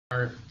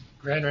Our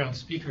grand round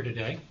speaker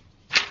today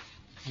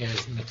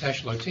is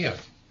Mitesh Lotia.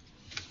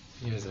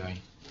 He is a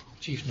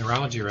chief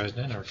neurology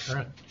resident, our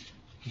current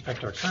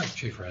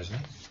chief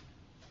resident,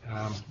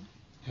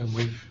 whom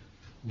we've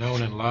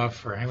known and loved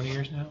for how many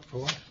years now?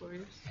 4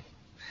 years.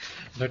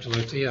 Dr.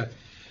 Lotia,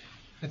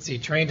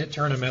 trained at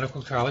Turner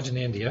Medical College in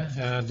India,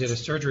 did a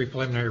surgery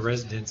preliminary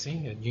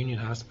residency at Union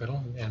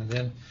Hospital, and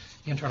then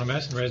internal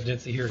medicine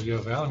residency here at U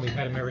of L, and we've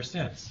had him ever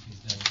since.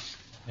 He's done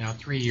now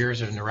 3 years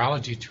of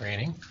neurology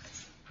training.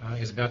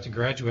 Is about to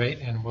graduate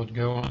and will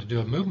go on to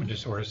do a movement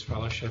disorders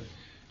fellowship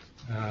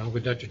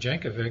with Dr.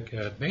 Jankovic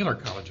at Baylor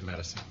College of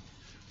Medicine.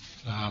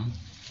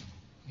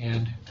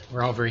 And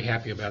we're all very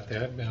happy about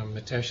that.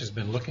 Mitesh has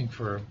been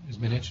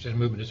interested in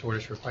movement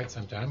disorders for quite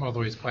some time,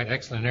 although he's quite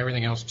excellent in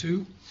everything else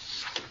too.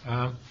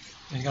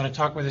 He's going to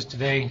talk with us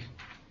today.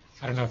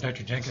 I don't know if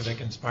Dr.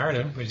 Jankovic inspired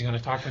him, but he's going to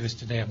talk with us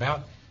today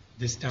about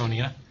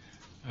dystonia.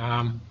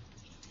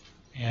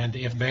 And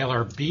if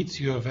Baylor beats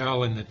U of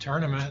L in the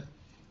tournament,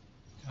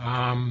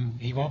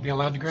 he won't be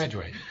allowed to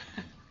graduate.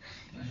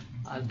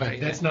 But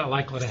that's not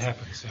likely to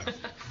happen. So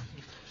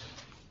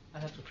I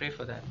have to pray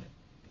for that.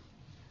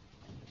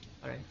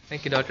 All right.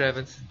 Thank you, Dr.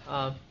 Evans.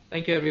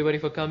 Thank you, everybody,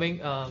 for coming.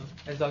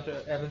 As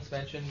Dr. Evans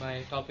mentioned,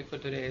 my topic for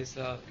today is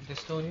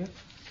dystonia.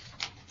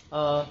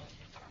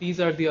 These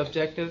are the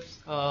objectives.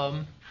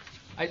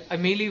 I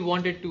mainly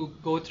wanted to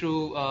go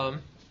through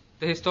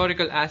the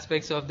historical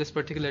aspects of this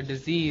particular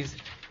disease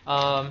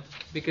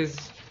because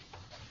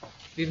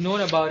we've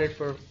known about it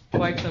for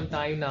quite some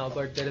time now,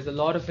 but there is a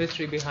lot of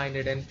history behind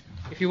it. And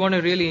if you want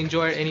to really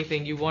enjoy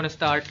anything, you want to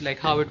start like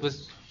how it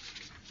was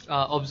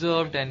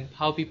observed and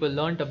how people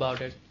learned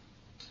about it.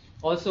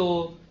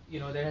 Also,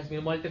 there has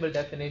been multiple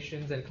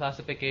definitions and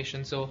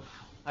classifications. So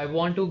I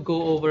want to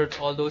go over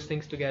all those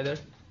things together.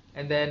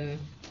 And then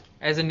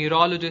as a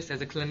neurologist,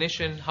 as a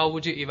clinician, how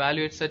would you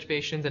evaluate such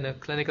patients in a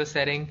clinical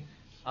setting?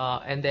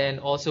 And then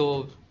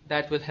also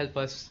that will help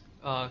us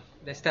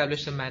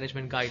establish some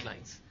management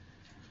guidelines.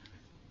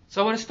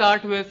 So I want to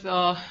start with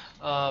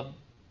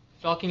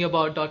talking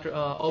about Dr.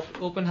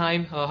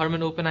 Oppenheim,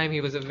 Hermann Oppenheim.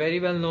 He was a very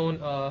well-known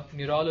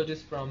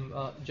neurologist from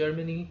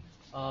Germany,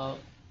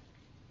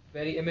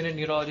 very eminent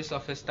neurologist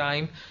of his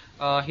time.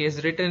 He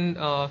has written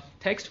a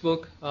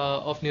textbook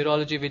of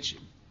neurology, which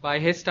by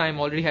his time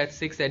already had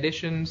 6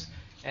 editions,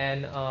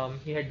 and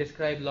he had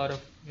described a lot of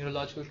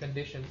neurological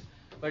conditions.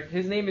 But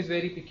his name is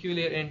very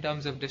peculiar in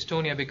terms of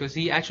dystonia because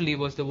he actually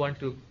was the one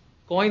to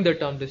coin the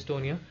term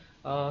dystonia.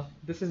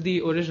 This is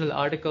the original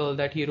article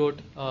that he wrote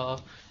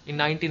in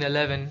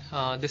 1911.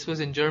 This was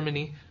in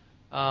Germany,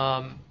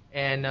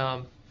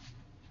 and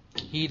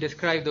he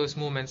described those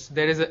movements.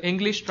 There is an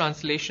English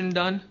translation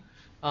done,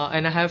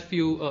 and I have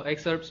few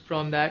excerpts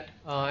from that,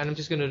 and I'm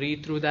just going to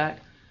read through that.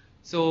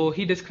 So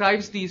he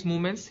describes these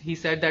movements. He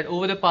said that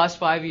over the past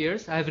 5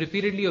 years, I have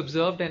repeatedly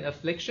observed an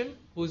affliction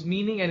whose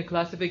meaning and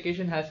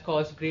classification has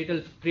caused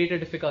greater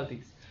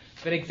difficulties.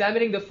 When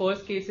examining the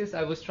first cases,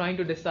 I was trying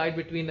to decide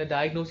between the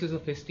diagnosis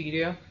of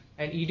hysteria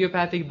and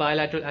idiopathic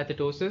bilateral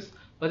athetosis,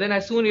 but then I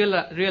soon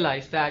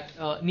realized that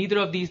neither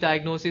of these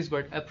diagnoses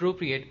were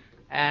appropriate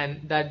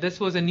and that this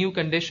was a new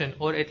condition,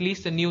 or at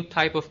least a new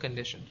type of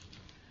condition.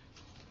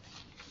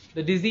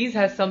 The disease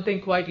has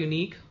something quite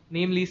unique,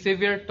 namely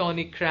severe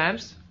tonic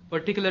cramps,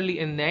 particularly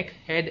in neck,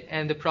 head,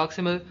 and the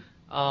proximal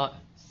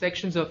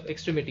sections of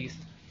extremities.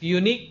 The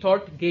unique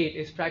taut gait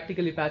is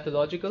practically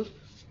pathological.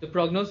 The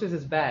prognosis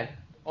is bad.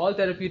 All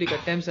therapeutic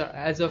attempts are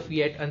as of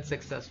yet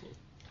unsuccessful.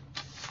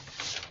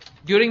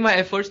 During my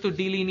efforts to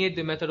delineate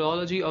the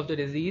methodology of the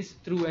disease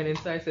through an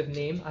incisive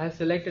name, I have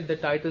selected the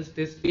titles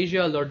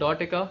Dysphagia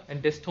lordotica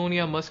and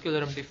Dystonia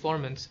muscularum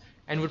deformans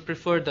and would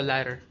prefer the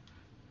latter.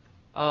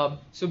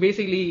 So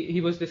basically,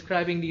 he was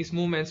describing these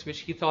movements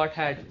which he thought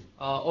had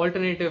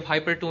alternative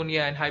hypertonia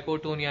and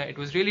hypotonia. It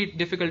was really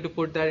difficult to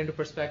put that into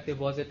perspective.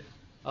 Was it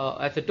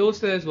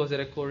athetosis? Was it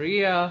a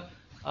chorea?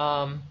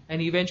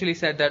 And he eventually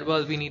said that,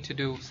 well, we need to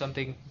do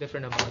something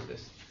different about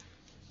this.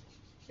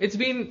 It's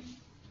been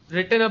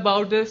written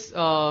about this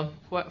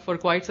for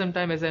quite some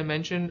time, as I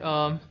mentioned.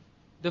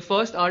 The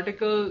first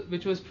article,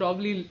 which was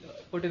probably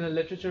put in the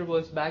literature,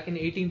 was back in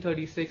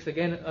 1836.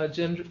 Again,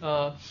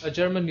 a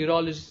German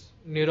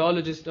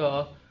neurologist,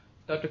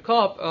 Dr.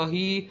 Kopp,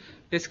 he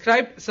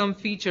described some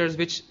features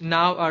which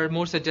now are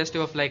more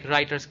suggestive of like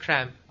writer's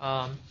cramp.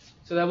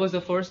 So that was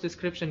the first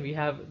description we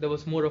have. There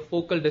was more of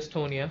focal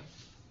dystonia.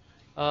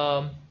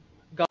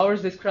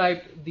 Gowers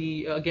described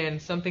again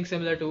something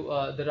similar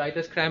to the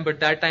writer's cramp, but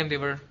that time they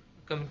were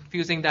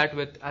confusing that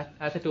with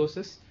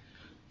athetosis.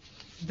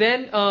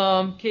 Then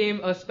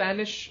came a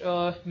Spanish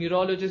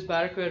neurologist,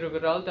 Barque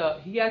Riveralta.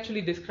 He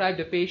actually described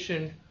a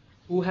patient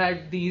who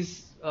had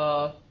these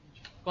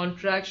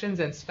contractions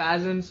and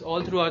spasms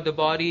all throughout the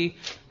body,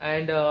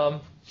 and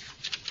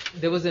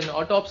there was an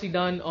autopsy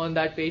done on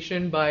that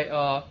patient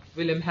by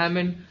William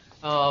Hammond,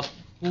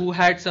 who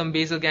had some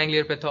basal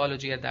ganglion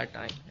pathology at that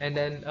time. And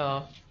then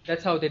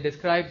that's how they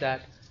described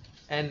that.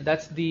 And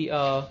that's the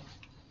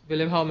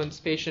William Hammond's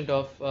patient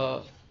of,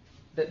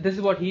 this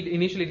is what he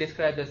initially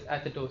described as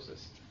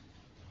athetosis.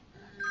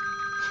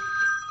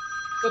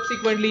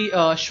 Subsequently,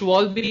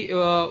 Schwalbe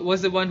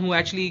was the one who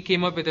actually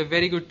came up with a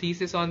very good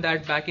thesis on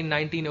that back in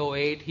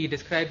 1908. He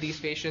described these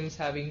patients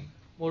having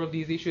more of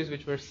these issues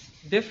which were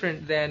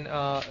different than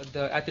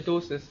the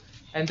athetosis.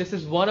 And this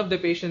is one of the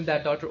patients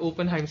that Dr.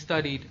 Oppenheim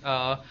studied,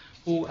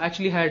 who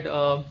actually had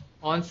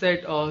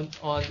onset on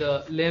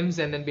the limbs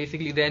and then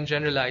basically then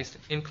generalized,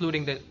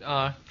 including the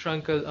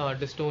truncal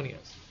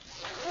dystonias.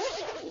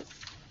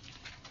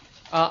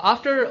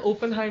 After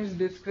Oppenheim's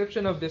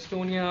description of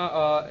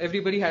dystonia,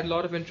 everybody had a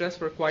lot of interest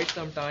for quite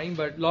some time,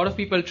 but a lot of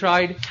people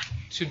tried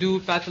to do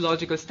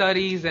pathological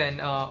studies and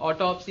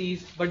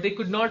autopsies, but they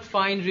could not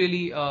find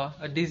really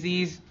a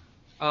disease.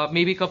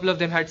 Maybe a couple of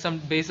them had some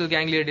basal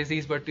ganglia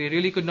disease, but they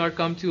really could not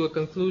come to a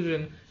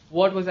conclusion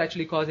what was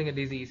actually causing a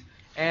disease.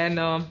 And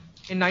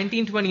in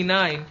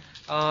 1929,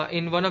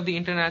 in one of the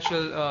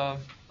international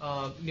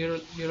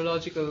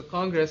neurological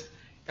congress,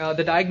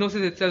 the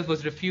diagnosis itself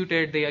was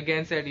refuted. They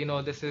again said,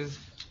 this is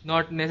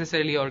not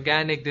necessarily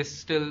organic, this is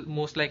still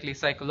most likely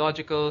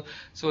psychological.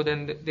 So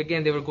then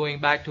again, they were going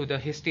back to the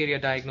hysteria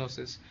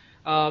diagnosis.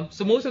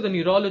 So most of the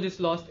neurologists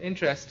lost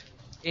interest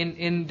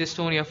in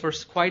dystonia for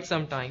quite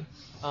some time.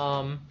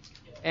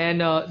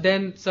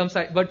 Then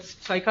but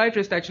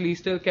psychiatrists actually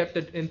still kept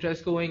the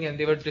interest going, and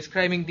they were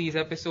describing these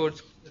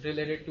episodes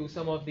related to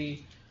some of the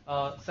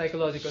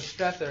psychological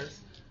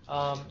stressors.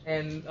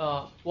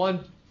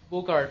 One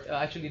Bocart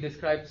actually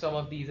described some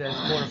of these as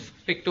more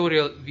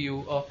pictorial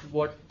view of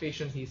what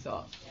patients he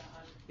saw.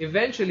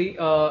 Eventually,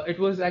 it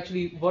was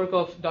actually work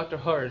of Dr.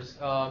 Herz.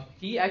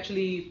 He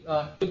actually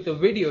took the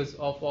videos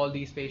of all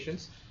these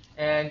patients,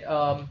 and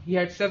he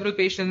had several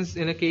patients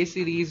in a case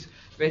series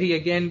where he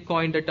again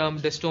coined the term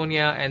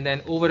dystonia, and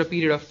then over a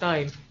period of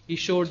time, he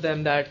showed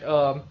them that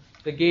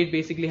the gait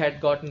basically had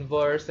gotten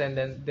worse, and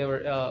then there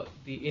were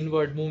the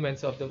inward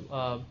movements of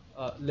the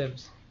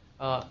limbs.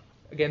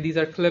 Again, these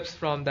are clips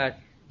from that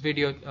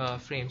video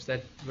frames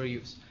that were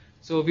used.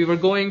 So we were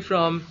going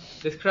from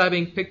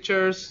describing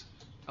pictures,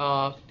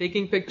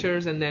 taking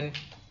pictures, and then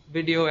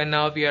video, and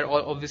now we are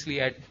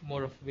obviously at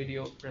more of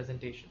video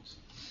presentations.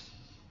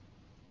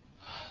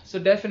 So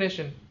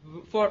definition.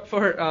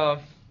 For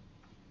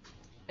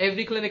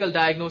every clinical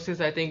diagnosis,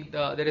 I think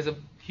there is a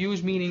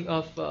huge meaning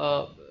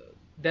of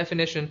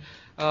definition.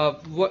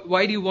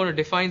 Why do you want to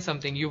define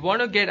something? You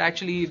want to get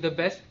actually the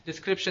best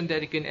description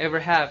that you can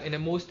ever have in a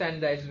most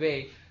standardized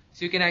way,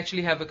 so you can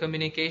actually have a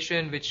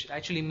communication which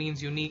actually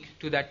means unique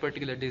to that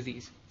particular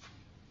disease.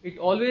 It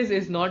always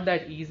is not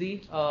that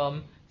easy,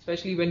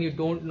 especially when you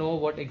don't know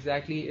what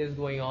exactly is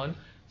going on.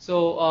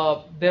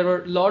 So there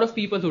were a lot of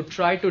people who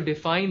tried to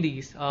define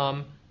these.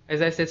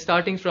 As I said,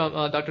 starting from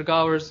Dr.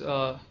 Gower's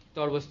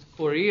thought was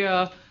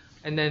chorea,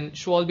 and then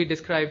Schwalbe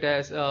described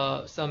as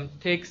some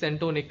tics and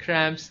tonic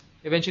cramps.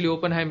 Eventually,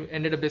 Oppenheim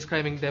ended up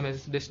describing them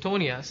as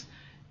dystonias.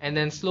 And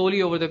then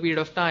slowly over the period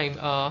of time,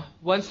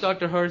 once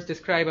Dr. Herz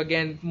described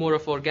again more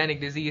of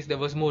organic disease, there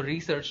was more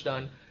research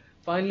done.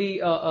 Finally,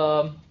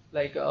 a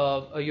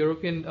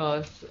European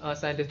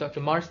scientist,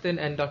 Dr. Marston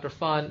and Dr.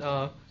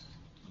 Fahn,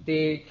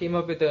 they came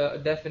up with a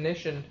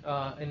definition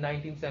in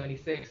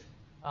 1976,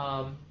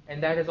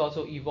 and that has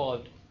also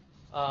evolved.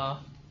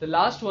 The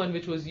last one,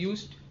 which was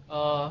used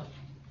up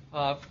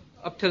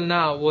till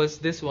now, was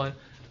this one,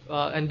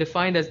 and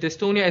defined as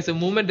dystonia is a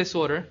movement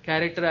disorder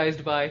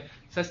characterized by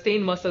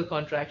sustained muscle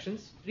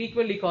contractions,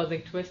 frequently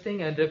causing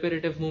twisting and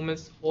repetitive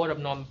movements or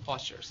abnormal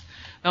postures.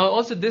 Now,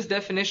 also this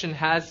definition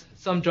has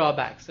some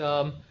drawbacks.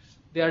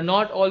 They are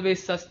not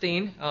always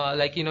sustained.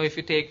 If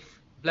you take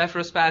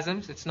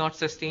blepharospasms, it's not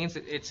sustained,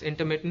 it's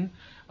intermittent.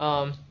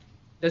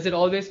 Does it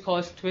always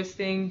cause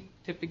twisting?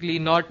 Typically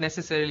not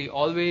necessarily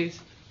always.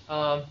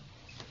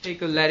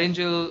 Take a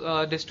laryngeal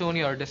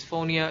dystonia or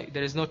dysphonia,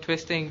 there is no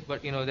twisting,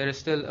 but there is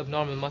still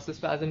abnormal muscle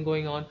spasm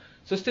going on.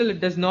 So still it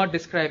does not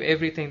describe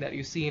everything that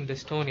you see in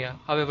dystonia.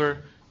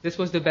 However, this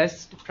was the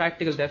best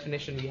practical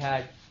definition we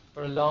had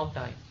for a long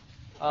time.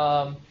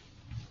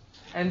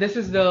 And this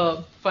is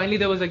finally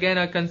there was again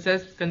a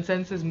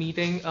consensus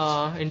meeting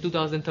in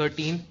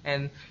 2013,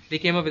 and they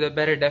came up with a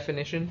better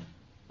definition.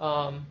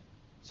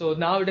 So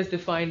now it is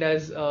defined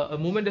as a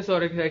movement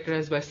disorder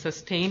characterized by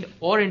sustained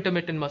or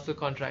intermittent muscle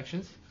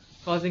contractions,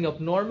 causing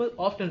abnormal,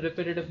 often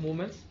repetitive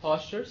movements,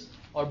 postures,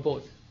 or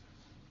both.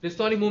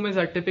 Dystonic movements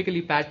are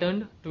typically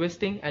patterned,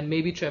 twisting, and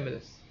maybe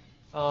tremulous.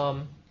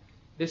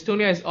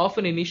 Dystonia is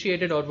often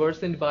initiated or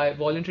worsened by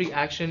voluntary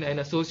action and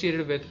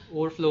associated with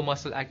overflow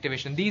muscle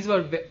activation. These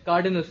were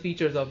cardinal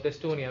features of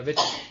dystonia, which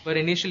were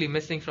initially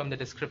missing from the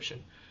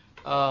description.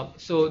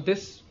 So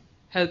this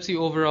helps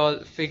you overall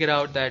figure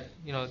out that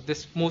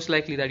this most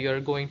likely that you are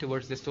going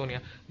towards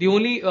dystonia. The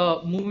only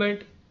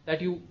movement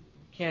that you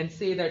can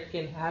say that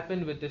can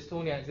happen with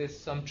dystonia is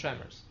some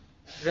tremors.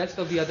 The rest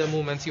of the other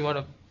movements you want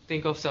to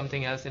think of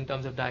something else in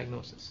terms of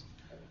diagnosis.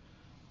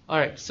 All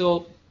right,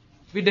 so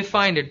we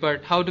defined it,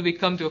 but how do we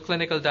come to a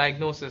clinical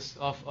diagnosis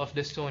of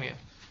dystonia?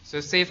 So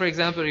say, for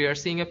example, you are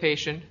seeing a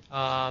patient,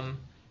 and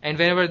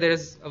whenever there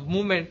is a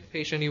movement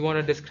patient, you want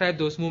to describe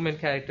those movement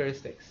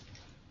characteristics.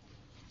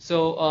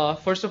 So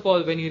first of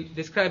all, when you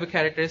describe a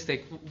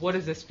characteristic, what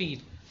is the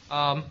speed?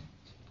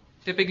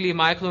 typically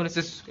myoclonus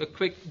is a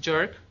quick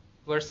jerk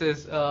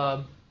versus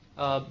a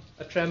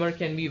tremor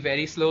can be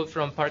very slow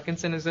from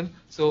Parkinsonism.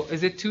 So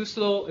is it too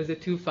slow? Is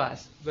it too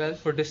fast? Well,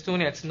 for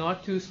dystonia, it's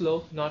not too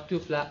slow, not too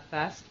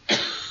fast.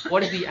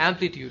 What is the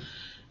amplitude?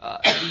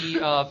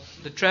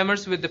 The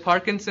tremors with the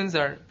Parkinson's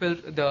are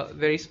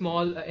very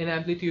small in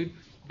amplitude.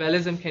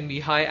 Bellism can be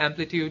high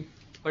amplitude,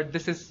 but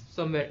this is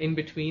somewhere in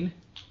between.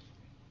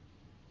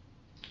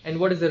 And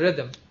what is the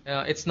rhythm?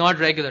 It's not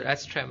regular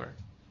as tremor.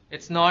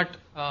 It's not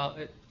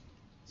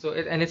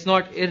and it's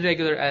not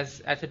irregular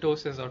as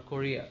athetosis or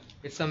chorea.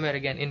 It's somewhere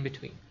again in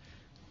between.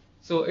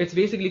 So it's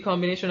basically a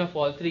combination of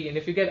all three. And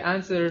if you get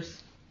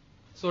answers,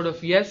 sort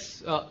of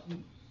yes.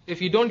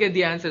 If you don't get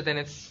the answer,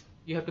 then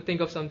you have to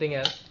think of something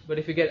else. But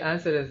if you get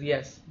answer as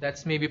yes,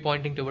 that's maybe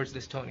pointing towards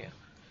dystonia.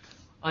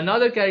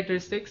 Another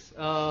characteristics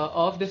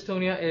of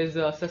dystonia is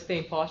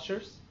sustained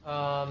postures.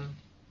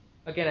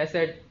 Again, I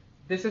said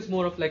this is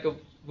more of like a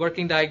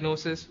working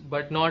diagnosis,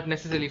 but not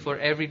necessarily for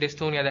every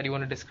dystonia that you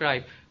want to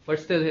describe, but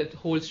still it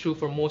holds true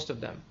for most of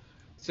them.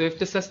 So if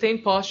the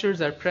sustained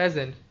postures are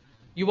present,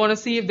 you want to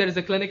see if there is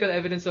a clinical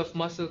evidence of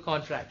muscle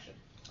contraction.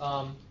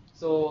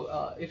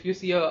 If you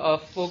see a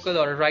focal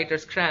or a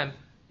writer's cramp,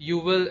 you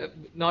will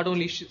not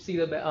only see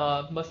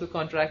the muscle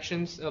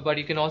contractions, but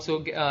you can also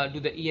do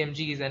the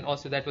EMGs, and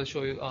also that will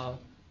show you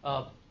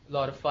a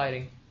lot of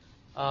firing.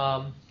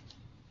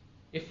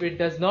 If it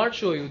does not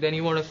show you, then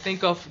you want to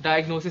think of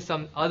diagnosis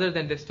some other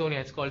than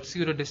dystonia. It's called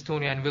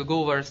pseudodystonia, and we'll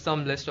go over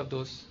some list of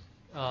those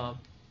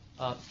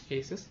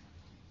cases.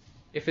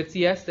 If it's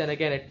yes, then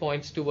again it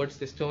points towards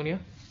dystonia.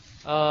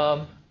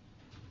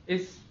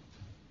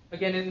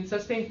 Again, in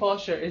sustained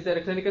posture, is there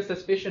a clinical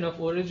suspicion of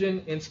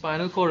origin in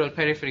spinal cord or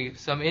periphery,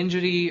 some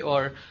injury,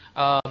 or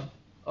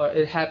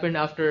it happened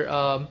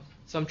after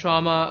some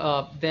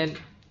trauma? And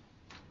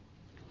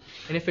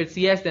if it's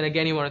yes, then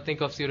again you want to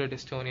think of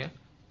pseudodystonia.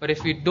 But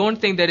if you don't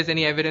think there is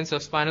any evidence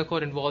of spinal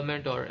cord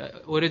involvement or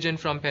origin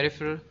from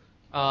peripheral,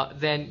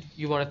 then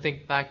you want to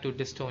think back to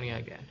dystonia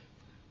again.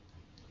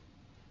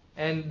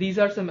 And these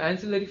are some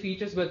ancillary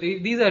features, but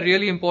these are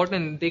really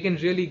important. They can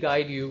really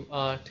guide you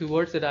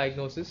towards the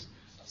diagnosis.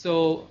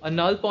 So a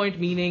null point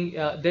meaning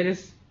there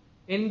is,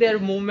 in their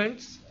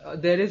movements,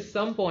 there is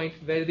some point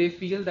where they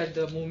feel that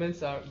the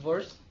movements are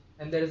worse,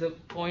 and there is a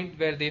point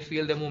where they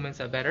feel the movements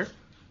are better.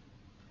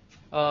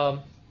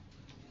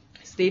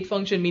 State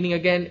function meaning,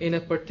 again, in a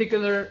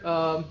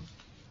particular,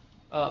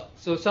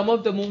 so some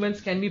of the movements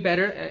can be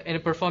better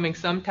in performing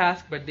some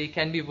tasks, but they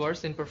can be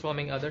worse in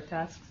performing other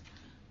tasks.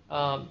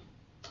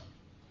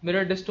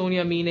 Mirror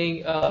dystonia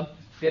meaning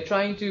they're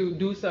trying to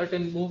do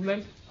certain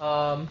movement,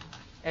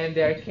 and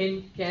there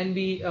can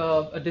be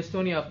a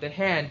dystonia of the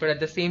hand, but at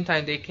the same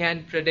time they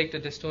can predict a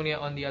dystonia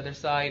on the other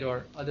side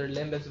or other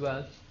limb as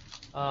well.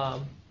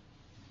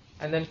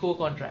 And then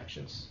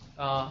co-contractions,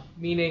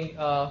 meaning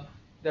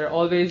there are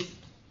always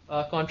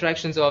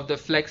contractions of the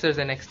flexors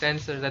and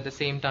extensors at the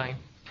same time.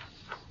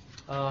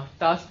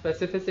 Task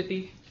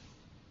specificity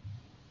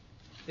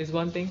is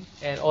one thing,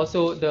 and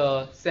also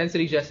the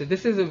sensory gesture.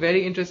 This is a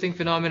very interesting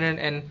phenomenon,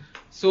 and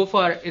so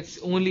far it's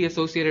only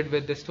associated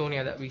with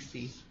dystonia that we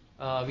see.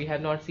 We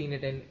have not seen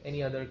it in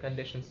any other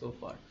condition so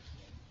far.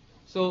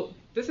 So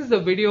this is a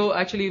video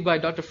actually by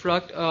Dr.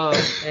 Frucht,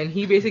 and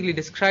he basically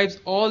describes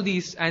all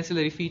these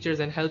ancillary features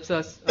and helps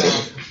us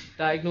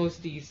diagnose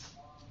these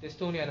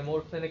dystonia in a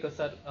more clinical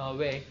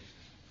way.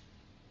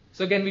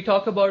 So again, we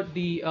talk about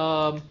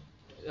the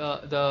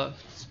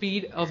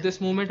speed of this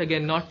movement.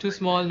 Again, not too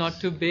small, not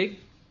too big,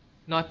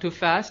 not too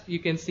fast. You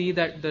can see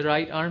that the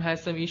right arm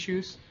has some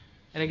issues.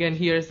 And again,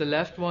 here is the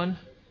left one.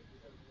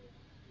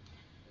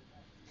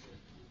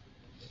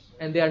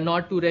 And they are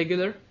not too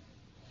regular.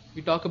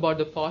 We talk about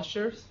the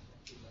postures.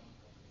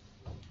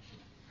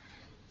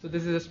 So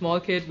this is a small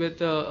kid with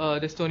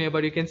dystonia,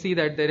 but you can see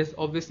that there is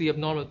obviously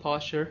abnormal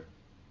posture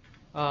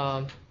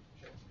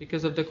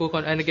because of the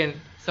co-con. And again,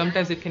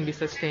 sometimes it can be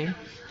sustained.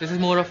 This is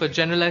more of a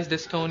generalized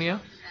dystonia.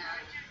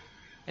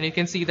 And you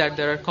can see that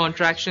there are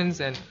contractions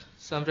and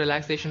some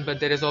relaxation, but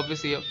there is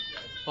obviously a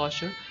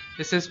posture.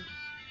 This is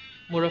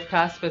more of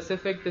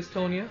task-specific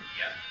dystonia.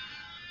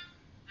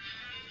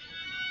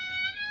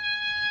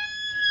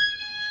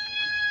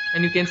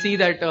 And you can see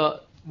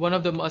that one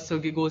of the muscle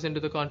goes into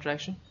the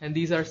contraction, and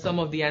these are some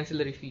of the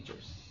ancillary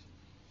features.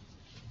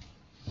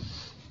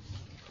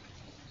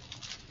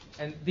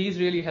 And these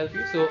really help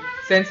you. So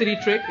sensory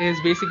trick is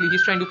basically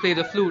he's trying to play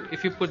the flute.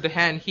 If you put the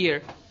hand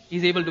here,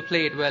 he's able to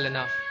play it well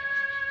enough.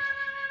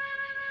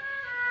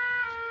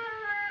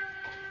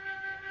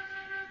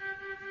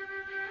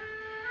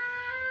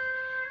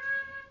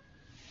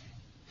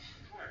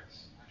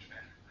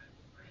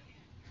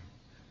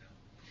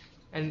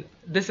 And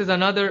this is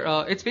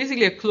another, it's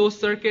basically a closed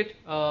circuit.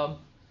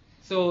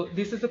 So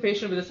this is a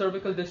patient with a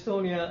cervical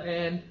dystonia,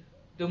 and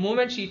the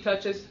moment she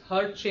touches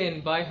her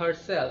chin by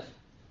herself,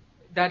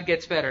 that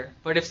gets better.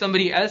 But if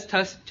somebody else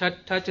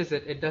touches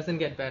it, it doesn't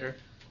get better.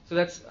 So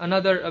that's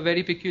another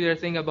very peculiar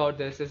thing about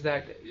this, is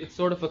that it's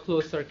sort of a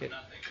closed circuit.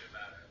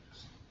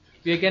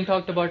 We again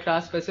talked about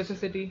task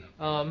specificity.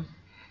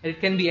 It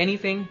can be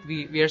anything.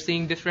 We are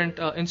seeing different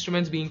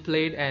instruments being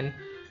played, and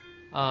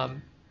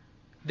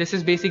this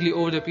is basically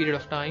over the period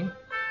of time.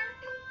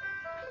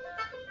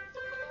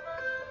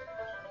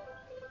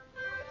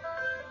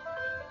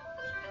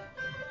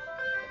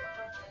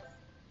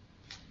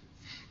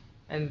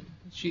 And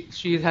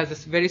she has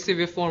this very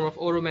severe form of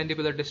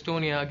oromandibular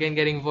dystonia, again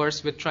getting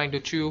worse with trying to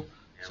chew,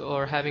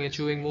 or having a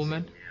chewing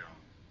movement.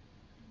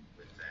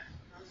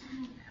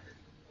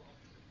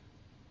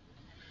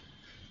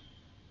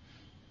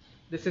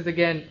 This is,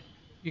 again,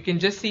 you can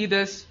just see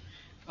this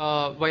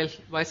while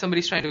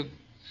somebody's trying to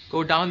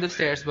go down the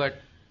stairs,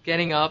 but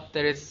getting up,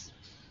 there is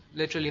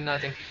literally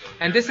nothing.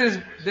 And this is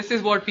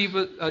what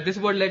people this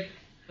is what led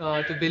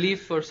to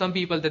believe for some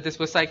people that this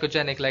was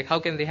psychogenic. Like, how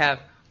can they have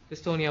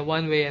dystonia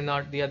one way and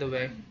not the other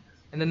way?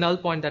 And the null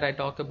point that I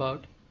talk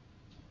about,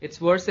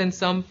 it's worse in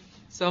some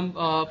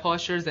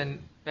postures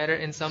and better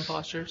in some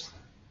postures.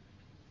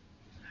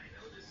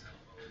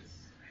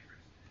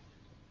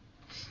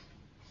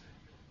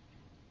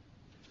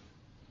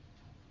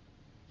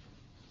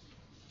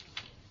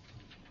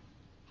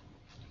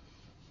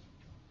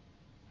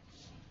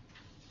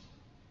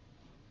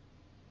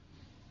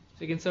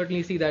 So you can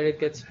certainly see that it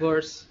gets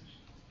worse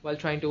while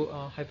trying to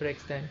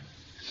hyperextend.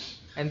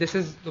 And this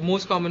is the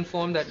most common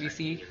form that we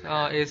see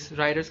is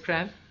writer's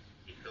cramp.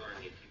 You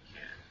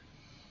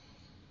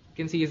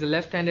can see he's a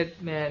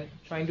left-handed man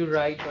trying to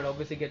write, but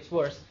obviously gets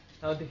worse.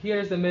 Now here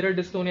is the mirror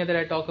dystonia that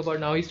I talk about.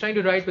 Now he's trying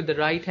to write with the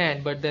right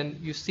hand, but then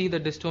you see the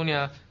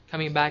dystonia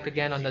coming back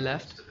again on the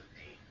left.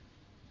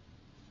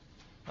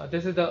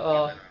 This is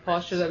the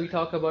posture that we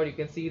talk about. You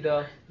can see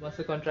the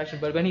muscle contraction,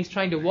 but when he's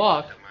trying to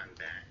walk,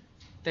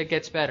 that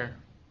gets better.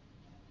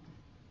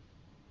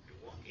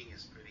 Walking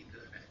is pretty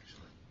good,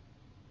 actually.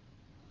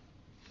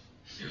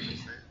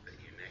 Notice that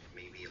your neck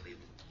may be a little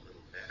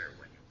better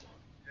when you walk.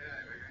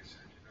 Yeah, like I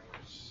said,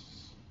 it's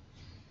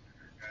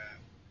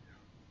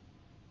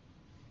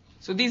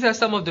So these are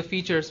some of the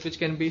features which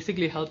can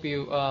basically help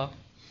you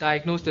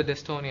diagnose the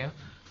dystonia.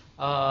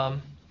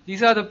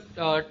 These are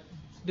the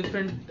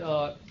different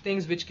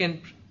things which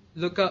can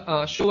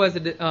show as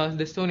the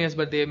dystonias,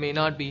 but they may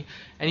not be.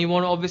 And you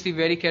want to obviously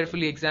very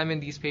carefully examine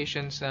these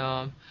patients.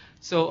 So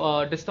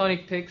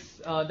dystonic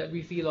tics that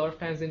we see a lot of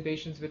times in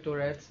patients with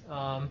Tourette's.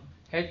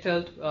 Head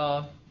tilt,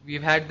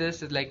 we've had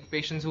this. It's like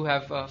patients who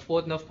have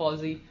fourth nerve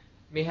palsy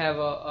may have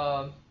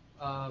a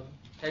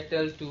head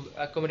tilt to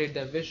accommodate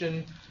their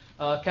vision.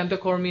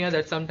 Camptocormia,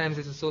 that sometimes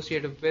is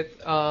associated with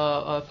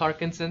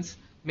Parkinson's,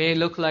 may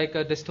look like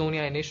a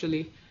dystonia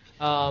initially.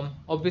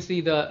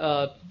 Obviously,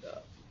 the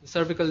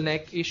cervical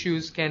neck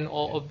issues can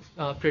all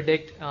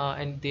predict,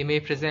 and they may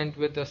present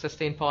with the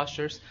sustained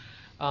postures.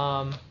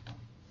 Torticollis,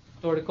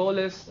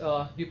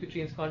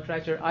 Dupuytren's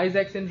contracture,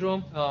 Isaac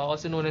syndrome,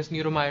 also known as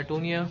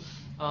neuromyotonia,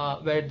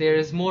 where there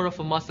is more of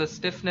a muscle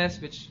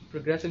stiffness, which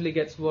progressively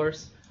gets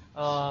worse.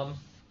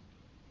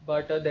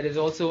 But there is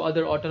also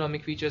other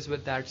autonomic features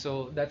with that.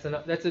 So that's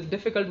a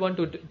difficult one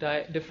to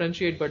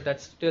differentiate, but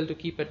that's still to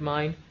keep in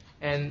mind.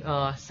 And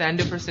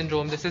Sandifer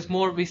syndrome, this is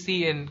more we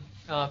see in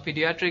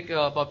pediatric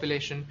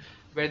population,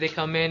 where they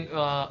come in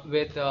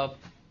with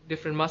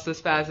different muscle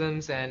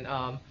spasms, and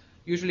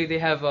usually they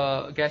have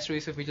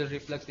gastroesophageal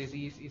reflux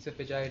disease,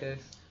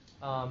 esophagitis.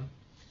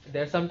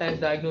 There sometimes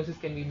diagnosis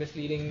can be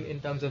misleading in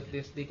terms of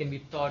this. They can be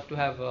thought to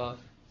have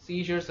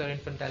seizures or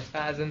infantile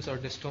spasms or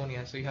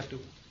dystonia. So you have to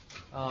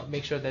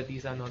make sure that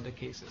these are not the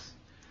cases.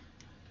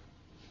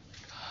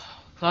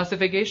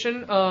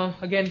 Classification,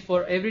 again,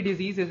 for every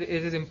disease, it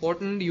is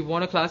important. You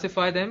want to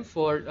classify them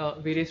for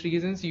various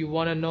reasons. You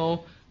want to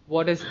know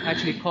what is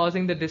actually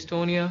causing the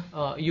dystonia.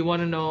 You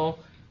want to know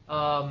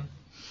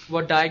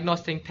what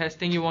diagnostic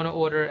testing you want to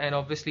order, and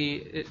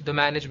obviously the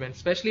management,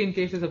 especially in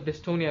cases of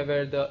dystonia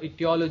where the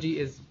etiology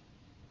is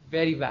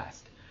very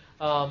vast.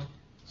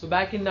 So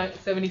back in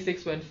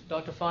 1976, when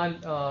Dr.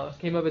 Fan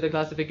came up with the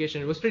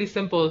classification, it was pretty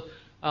simple.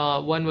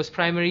 One was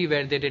primary,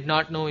 where they did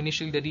not know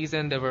initially the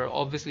reason. There were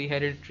obviously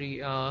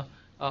hereditary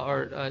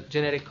or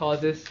genetic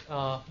causes,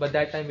 but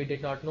that time we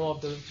did not know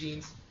of those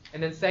genes.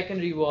 And then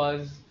secondary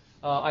was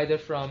either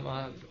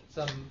from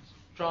some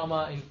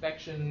trauma,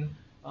 infection,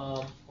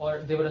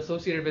 or they were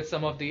associated with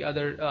some of the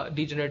other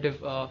degenerative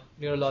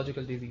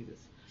neurological diseases.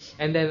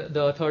 And then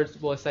the third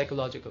was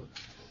psychological.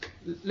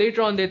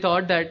 Later on, they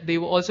thought that they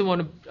also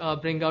want to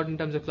bring out in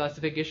terms of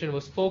classification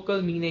was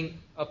focal, meaning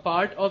a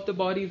part of the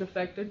body is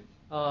affected.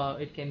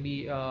 It can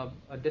be a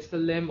distal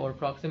limb or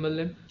proximal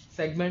limb,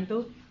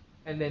 segmental,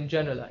 and then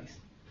generalized.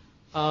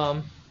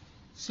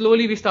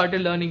 Slowly we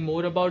started learning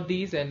more about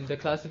these, and the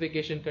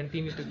classification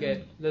continued to get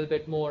a little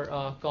bit more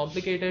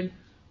complicated.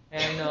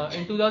 And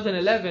in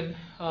 2011,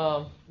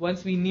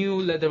 once we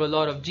knew that there were a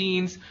lot of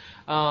genes,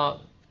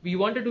 we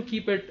wanted to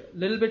keep it a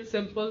little bit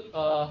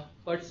simple,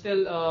 but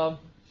still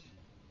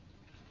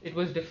it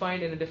was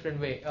defined in a different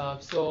way.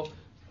 So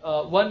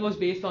one was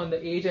based on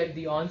the age at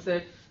the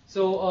onset.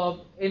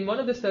 So in one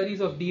of the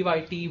studies of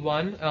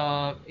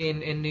DYT1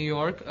 in New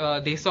York,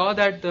 they saw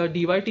that the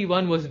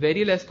DYT1 was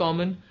very less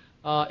common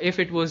if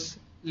it was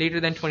later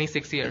than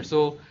 26 years.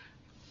 So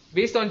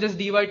based on just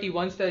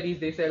DYT1 studies,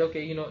 they said,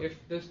 okay, if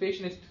this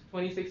patient is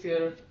 26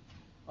 years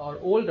or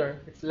older,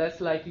 it's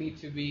less likely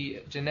to be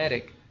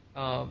genetic.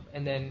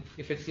 And then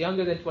if it's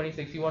younger than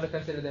 26, you want to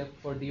consider them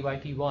for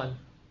DYT1.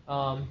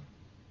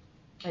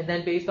 And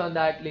then based on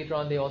that, later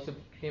on, they also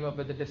came up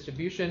with the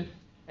distribution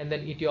and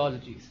then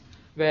etiologies,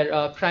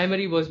 where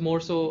primary was more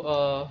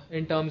so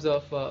in terms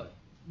of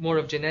more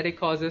of genetic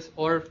causes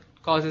or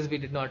causes we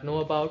did not know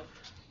about.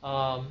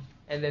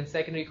 And then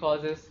secondary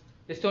causes.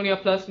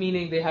 Dystonia plus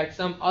meaning they had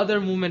some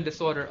other movement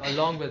disorder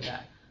along with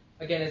that.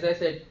 Again, as I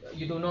said,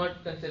 you do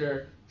not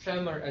consider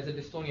tremor as a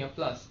dystonia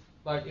plus,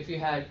 but if you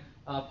had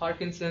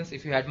Parkinson's,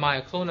 if you had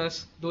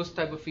myoclonus, those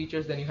type of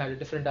features, then you had a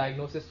different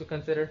diagnosis to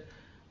consider.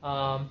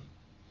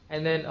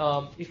 And then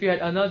if you had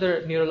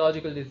another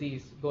neurological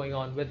disease going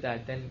on with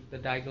that, then the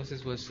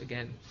diagnosis was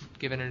again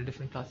given in a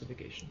different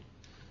classification.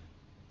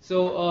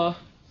 So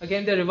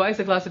again, they revised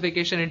the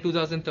classification in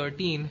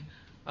 2013.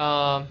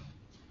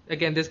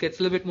 Again, this gets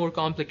a little bit more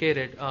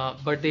complicated,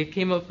 but they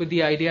came up with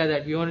the idea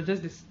that we want to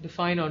just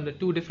define on the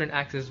two different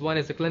axes. One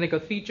is the clinical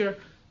feature,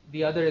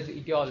 the other is the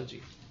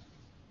etiology.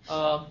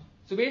 So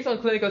based on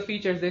clinical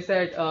features, they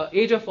said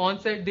age of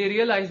onset, they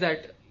realized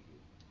that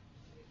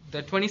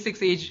the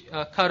 26 age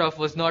cutoff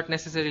was not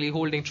necessarily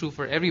holding true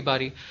for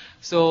everybody.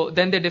 So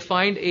then they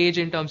defined age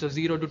in terms of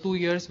 0 to 2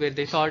 years, where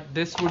they thought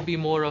this would be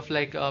more of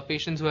like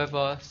patients who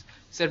have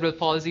cerebral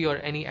palsy or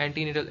any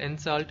antenatal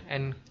insult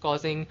and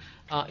causing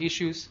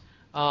issues.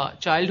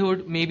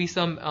 Childhood, maybe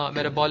some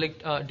metabolic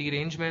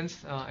derangements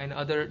and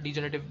other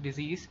degenerative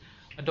disease.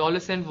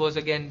 Adolescent was,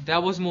 again,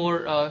 that was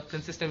more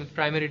consistent with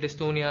primary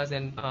dystonias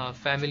and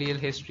familial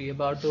history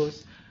about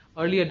those.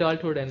 Early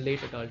adulthood and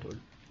late adulthood.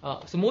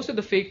 So most of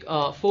the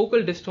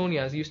focal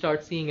dystonias you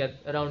start seeing at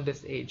around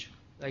this age,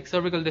 like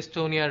cervical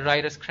dystonia,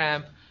 writer's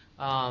cramp,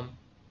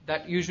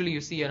 that usually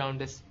you see around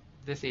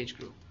this age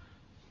group.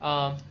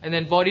 And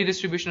then body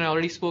distribution I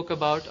already spoke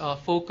about.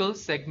 Focal,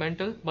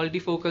 segmental,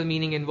 multifocal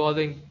meaning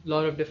involving a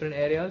lot of different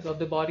areas of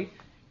the body.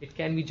 It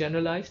can be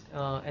generalized.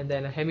 And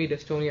then a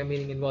hemidystonia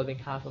meaning involving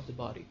half of the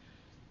body.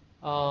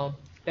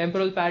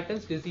 Temporal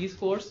patterns, disease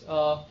course.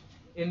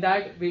 In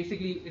that,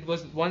 basically, it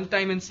was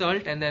one-time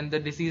insult and then the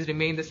disease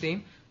remained the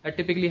same. That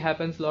typically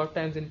happens a lot of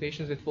times in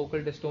patients with focal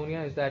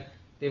dystonia, is that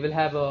they will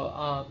have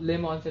a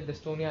limb onset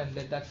dystonia and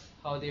that's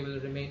how they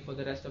will remain for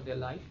the rest of their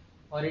life.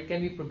 Or it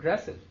can be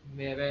progressive,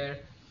 where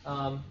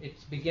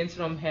it begins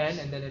from hand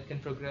and then it can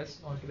progress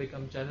on to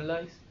become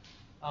generalized.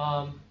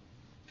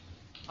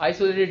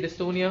 Isolated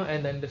dystonia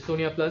and then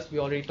dystonia plus, we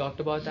already talked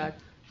about that.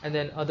 And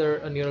then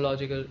other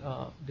neurological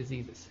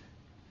diseases.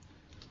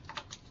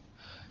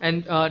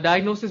 And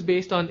diagnosis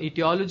based on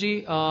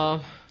etiology.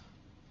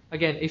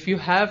 Again, if you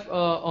have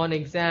on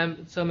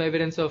exam some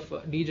evidence of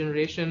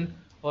degeneration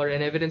or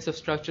an evidence of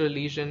structural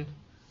lesion,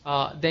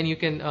 then you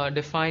can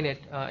define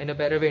it in a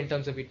better way in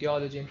terms of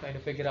etiology and trying to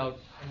figure out.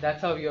 And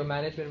that's how your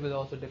management will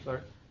also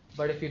differ.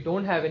 But if you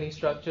don't have any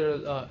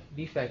structural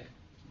defect,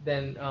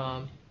 then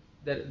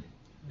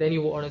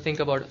you want to think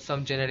about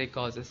some genetic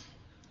causes.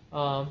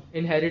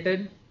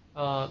 Inherited,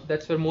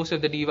 that's where most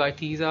of the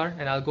DYTs are,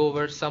 and I'll go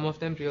over some of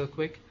them real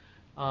quick.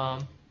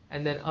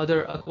 And then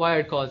other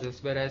acquired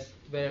causes, where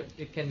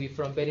it can be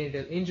from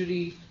perinatal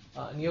injury,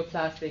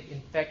 neoplastic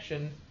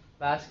infection,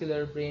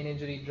 vascular brain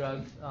injury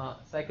drugs,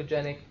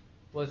 psychogenic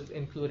was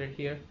included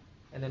here,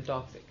 and then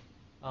toxic.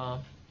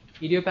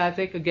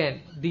 Idiopathic,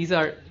 again, these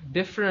are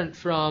different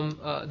from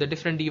the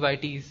different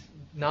DYTs.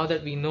 Now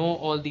that we know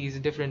all these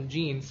different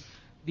genes,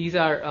 these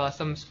are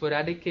some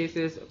sporadic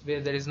cases where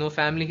there is no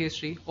family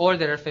history, or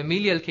there are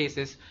familial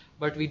cases,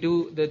 but we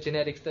do the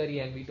genetic study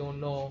and we don't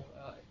know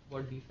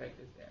what defect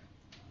is there.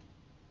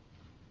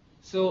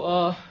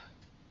 So,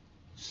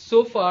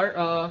 so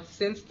far,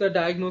 since the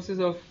diagnosis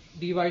of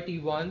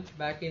DYT1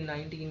 back in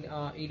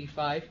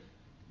 1985,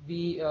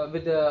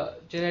 with the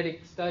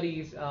genetic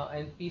studies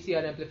and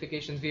PCR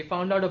amplifications, we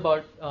found out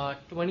about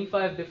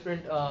 25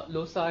 different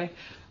loci,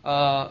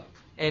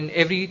 and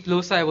every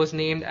loci was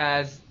named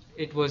as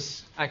it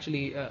was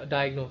actually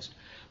diagnosed.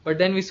 But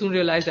then we soon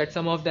realized that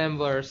some of them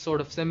were sort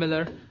of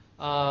similar,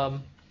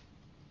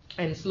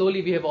 and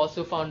slowly we have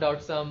also found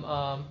out some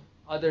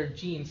other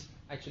genes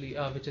actually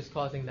which is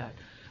causing that.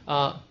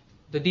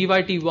 The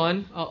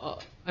DYT1,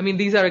 I mean,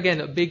 these are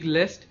again a big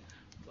list.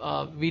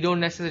 We don't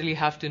necessarily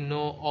have to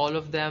know all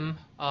of them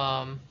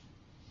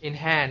in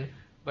hand,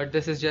 but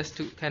this is just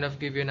to kind of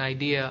give you an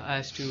idea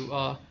as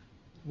to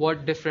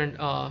what different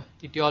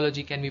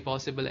etiology can be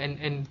possible and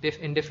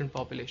in different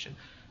population.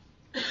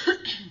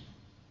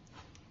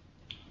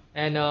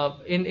 And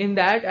in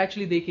that,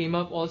 actually, they came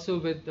up also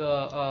with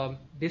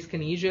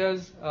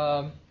dyskinesias.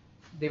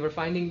 They were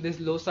finding this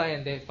loci,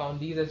 and they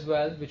found these as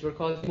well, which were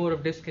caused more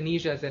of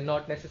dyskinesias and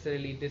not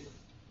necessarily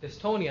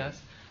dystonias.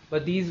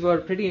 But these were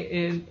pretty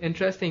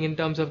interesting in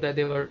terms of that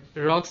they were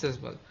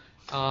paroxysmal.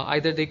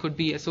 Either they could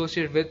be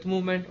associated with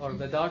movement or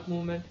without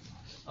movement,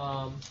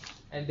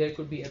 and there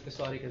could be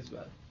episodic as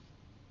well.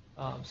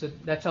 So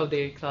that's how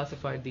they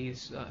classified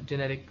these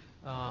genetic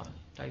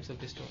types of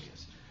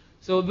dystonias.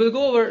 So we'll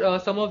go over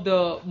some of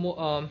the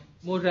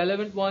more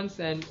relevant ones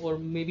and or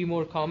maybe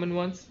more common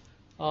ones.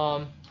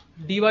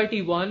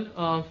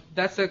 DYT1,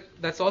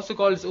 that's also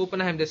called as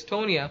Oppenheim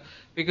dystonia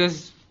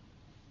because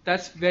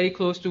that's very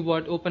close to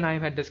what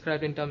Oppenheim had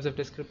described in terms of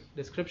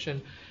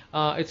description.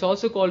 It's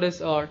also called as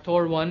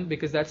TOR1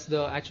 because that's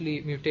the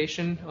actually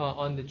mutation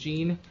on the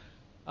gene.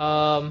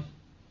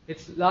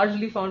 It's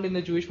largely found in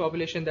the Jewish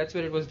population. That's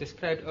where it was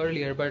described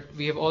earlier, but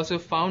we have also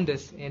found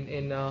this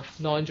in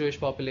non-Jewish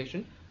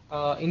population.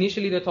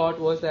 Initially, the thought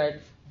was that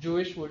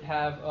Jewish would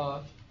have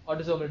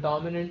autosomal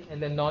dominant,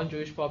 and then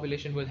non-Jewish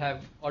population would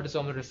have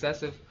autosomal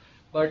recessive.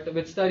 But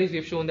with studies,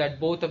 we've shown that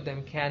both of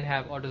them can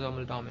have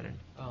autosomal dominant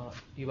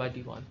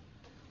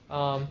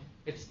DYT1.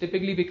 It's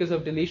typically because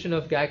of deletion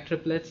of GAG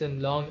triplets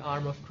in long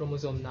arm of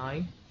chromosome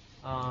 9.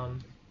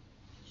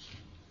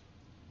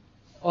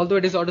 Although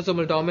it is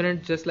autosomal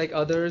dominant, just like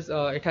others,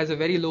 it has a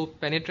very low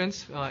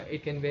penetrance.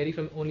 It can vary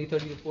from only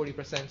 30 to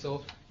 40%.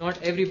 So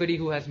not everybody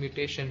who has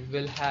mutation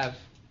will have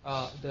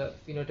the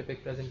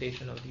phenotypic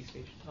presentation of these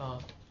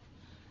patients.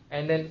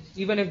 And then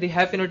even if they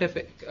have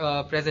phenotypic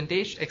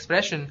presentation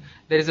expression,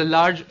 there is a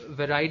large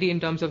variety in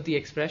terms of the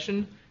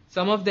expression.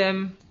 Some of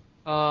them,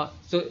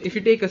 so if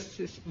you take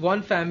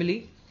one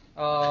family,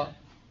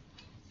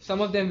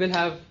 some of them will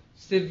have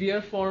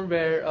severe form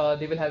where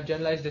they will have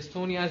generalized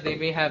dystonias. They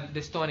may have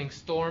dystonic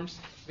storms,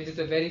 which is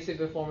a very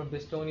severe form of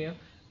dystonia.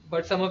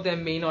 But some of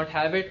them may not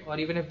have it, or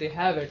even if they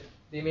have it,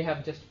 they may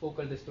have just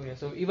focal dystonia.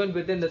 So even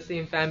within the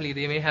same family,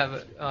 they may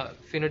have a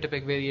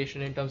phenotypic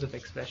variation in terms of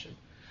expression.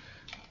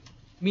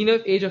 Mean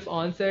of age of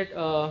onset,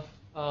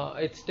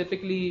 it's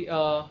typically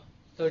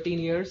 13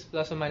 years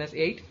plus or minus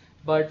 8,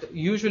 but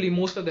usually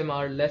most of them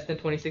are less than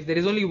 26. There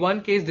is only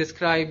one case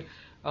described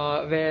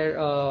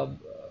where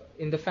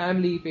in the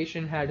family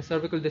patient had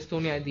cervical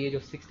dystonia at the age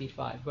of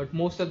 65, but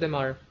most of them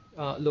are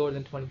lower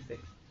than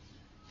 26.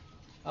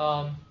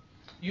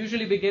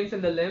 Usually begins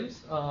in the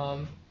limbs,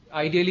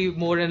 ideally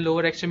more in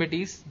lower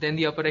extremities than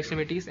the upper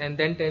extremities, and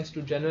then tends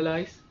to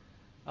generalize.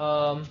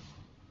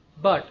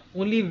 But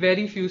only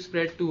very few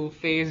spread to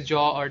face,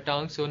 jaw, or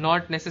tongue, so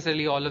not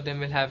necessarily all of them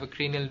will have a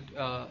cranial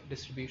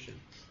distribution.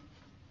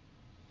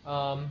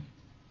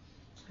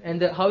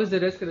 And how is the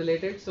risk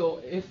related?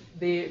 So if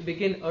they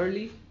begin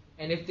early,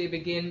 and if they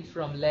begin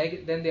from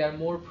leg, then they are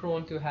more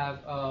prone to have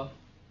a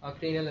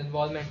cranial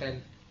involvement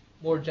and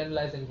more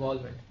generalized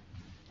involvement.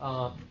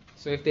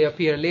 So if they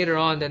appear later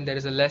on, then there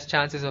is a less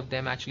chances of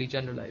them actually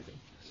generalizing.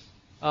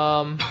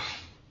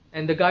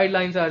 And the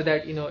guidelines are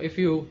that if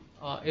you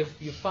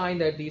find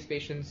that these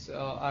patients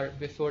are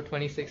before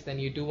 26, then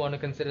you do want to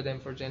consider them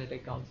for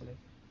genetic counseling.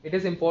 It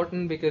is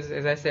important because,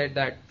 as I said,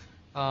 that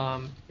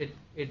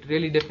it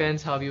really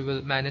depends how you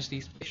will manage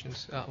these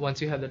patients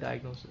once you have the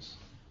diagnosis.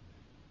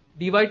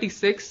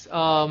 DYT6,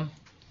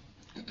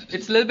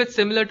 it's a little bit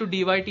similar to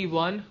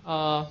DYT1,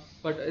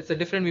 but it's a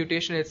different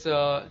mutation. It's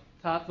a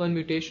TAP1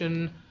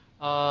 mutation,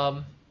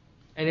 and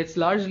it's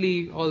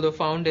largely, although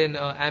found in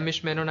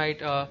Amish Mennonite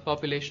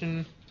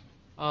population.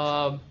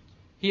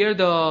 Here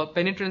the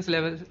penetrance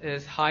level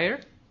is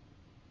higher.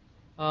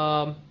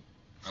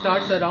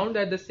 Starts around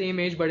at the same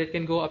age, but it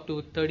can go up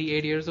to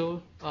 38 years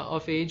old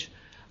of age.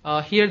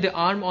 Here the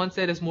arm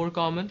onset is more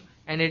common,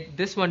 and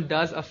this one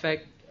does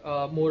affect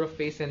more of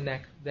face and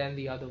neck than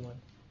the other one.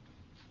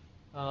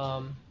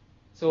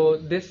 So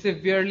this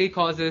severely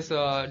causes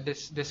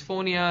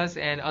dysphonias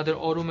and other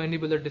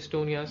oromandibular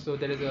dystonias. So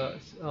there is a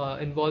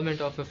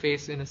involvement of a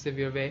face in a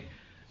severe way.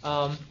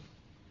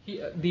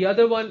 The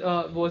other one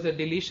was a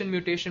deletion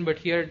mutation, but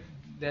here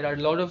there are a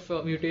lot of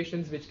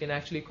mutations which can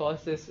actually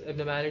cause this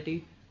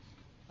abnormality.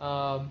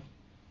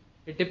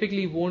 It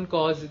typically won't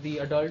cause the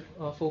adult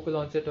focal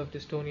onset of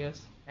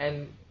dystonias,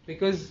 and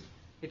because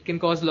it can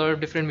cause a lot of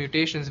different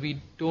mutations, we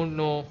don't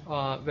know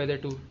whether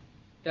to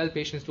tell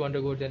patients to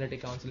undergo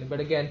genetic counseling. But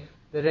again,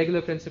 the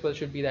regular principle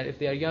should be that if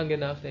they are young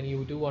enough, then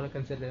you do want to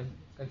consider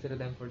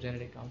them for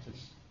genetic counseling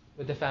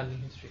with the family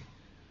history.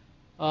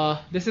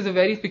 This is a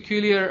very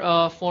peculiar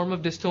form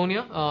of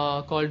dystonia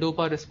called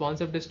dopa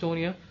responsive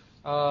dystonia.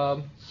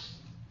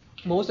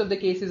 Most of the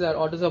cases are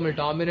autosomal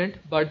dominant,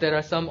 but there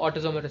are some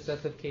autosomal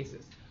recessive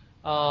cases.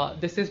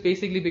 This is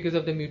basically because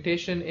of the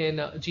mutation in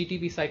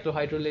GTP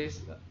cyclohydrolase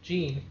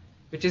gene,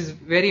 which is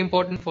very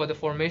important for the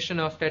formation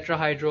of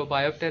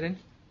tetrahydrobiopterin,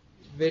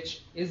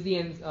 which is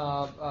the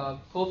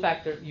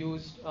cofactor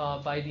used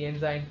by the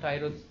enzyme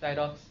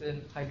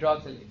thyroxine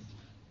hydroxylase,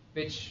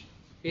 which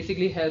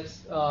basically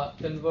helps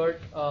convert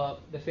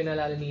the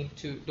phenylalanine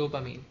to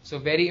dopamine. So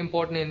very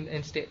important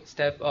in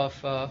step of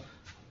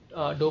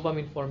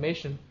dopamine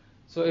formation.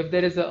 So if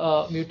there is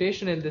a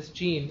mutation in this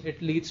gene,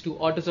 it leads to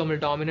autosomal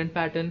dominant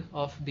pattern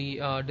of the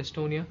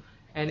dystonia.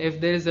 And if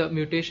there is a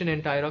mutation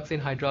in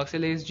thyroxine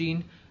hydroxylase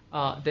gene,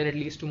 then it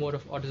leads to more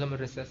of autosomal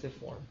recessive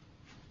form.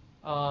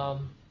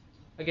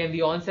 Again,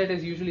 the onset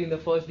is usually in the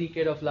first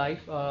decade of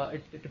life.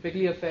 It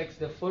typically affects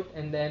the foot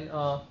and then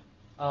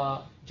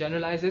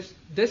generalizes.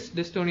 This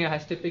dystonia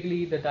has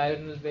typically the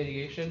diurnal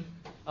variation,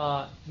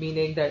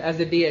 meaning that as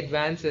the day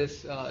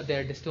advances,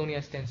 their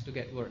dystonia tends to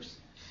get worse.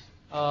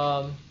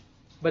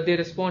 but they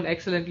respond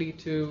excellently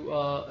to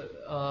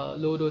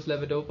low-dose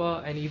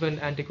levodopa and even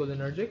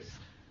anticholinergics.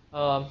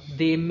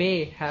 They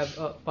may have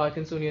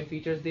Parkinsonian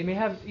features. They may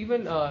have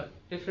even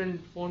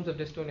different forms of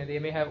dystonia. They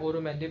may have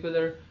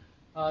oromandibular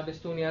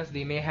dystonias.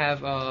 They may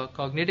have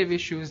cognitive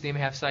issues. They may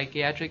have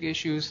psychiatric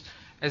issues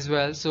as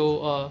well.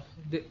 So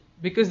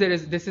because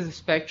this is a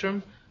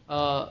spectrum,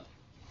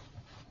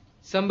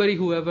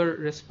 whoever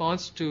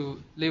responds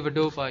to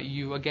levodopa,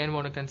 you again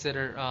want to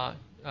consider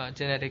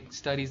genetic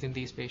studies in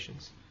these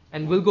patients.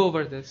 And we'll go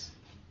over this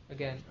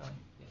again.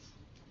 Yes.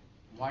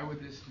 Why would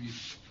this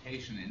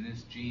mutation in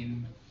this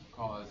gene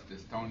cause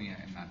dystonia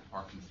and not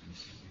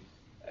Parkinson's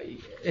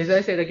disease? As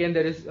I said again,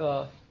 there is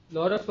a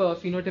lot of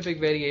phenotypic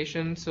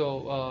variation,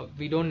 so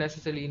we don't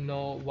necessarily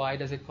know why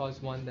does it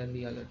cause one than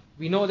the other.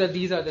 We know that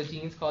these are the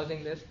genes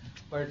causing this,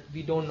 but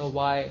we don't know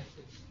why.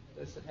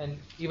 And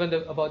even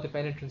about the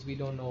penetrance, we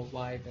don't know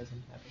why it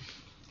doesn't happen.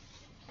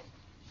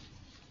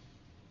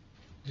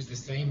 Is the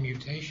same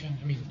mutation?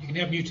 I mean, you can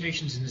have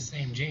mutations in the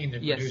same gene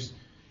that Yes. produce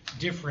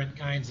different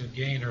kinds of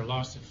gain or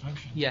loss of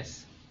function.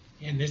 Yes.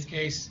 In this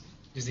case,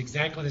 does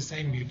exactly the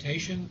same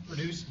mutation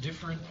produce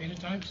different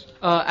phenotypes?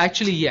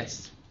 Actually,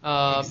 yes.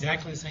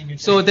 Exactly the same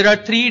mutation. So there are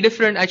three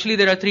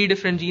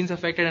different genes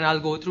affected, and I'll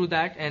go through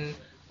that. And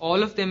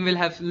all of them will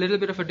have a little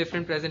bit of a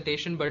different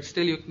presentation, but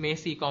still you may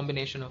see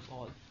combination of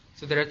all.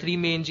 So there are three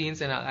main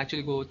genes, and I'll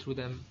actually go through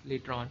them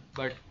later on.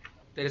 But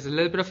there is a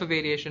little bit of a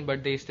variation,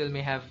 but they still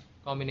may have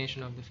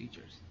combination of the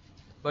features.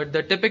 But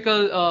the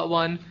typical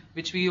one,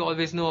 which we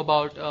always know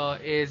about,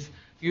 is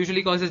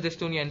usually causes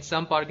dystonia and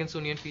some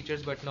Parkinsonian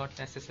features, but not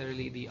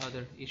necessarily the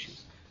other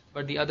issues.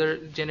 But the other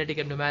genetic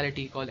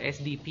abnormality called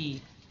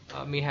SDP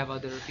may have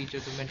other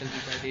features of mental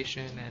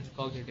retardation and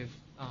cognitive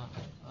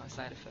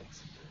side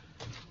effects.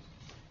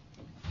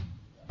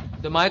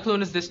 The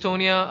myoclonus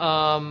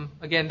dystonia,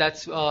 again,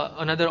 that's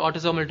another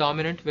autosomal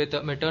dominant with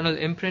maternal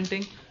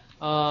imprinting.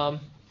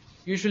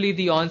 Usually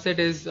the onset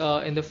is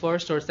in the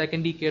first or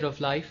second decade of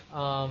life.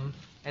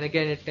 And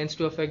again, it tends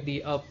to affect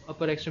the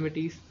upper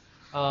extremities.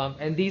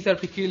 And these are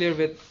peculiar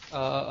with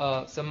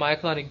some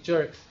myoclonic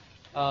jerks.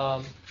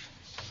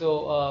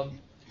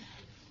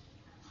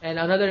 And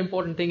another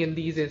important thing in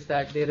these is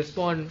that they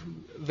respond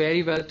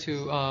very well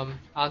to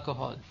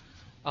alcohol.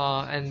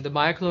 And the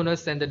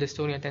myoclonus and the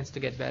dystonia tends to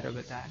get better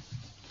with that.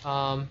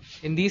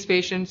 In these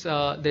patients,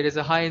 there is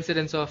a high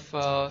incidence of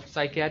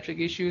psychiatric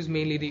issues,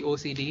 mainly the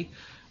OCD.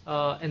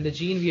 And the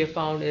gene we have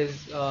found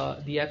is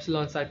the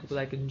epsilon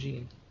cytoglycan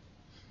gene.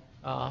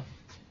 So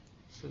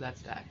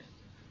that's that.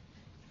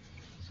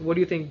 So what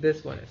do you think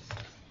this one is?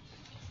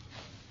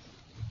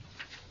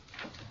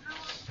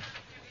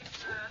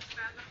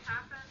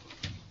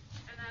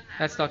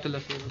 That's Dr.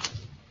 Lefebvre.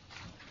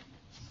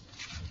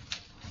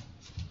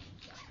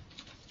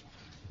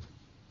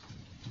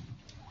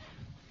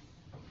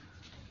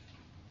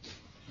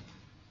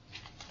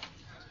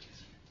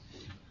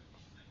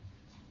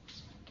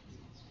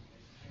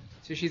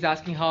 So she's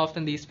asking how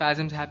often these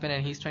spasms happen,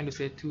 and he's trying to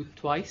say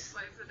twice.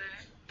 Twice a day.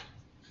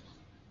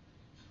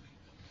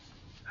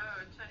 Oh,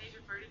 20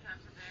 to 30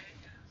 times a day.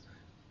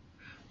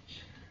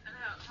 And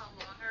how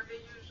long are they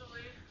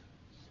usually?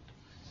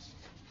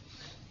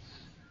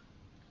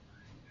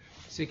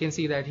 So you can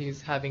see that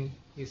he's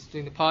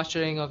doing the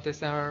posturing of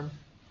this arm.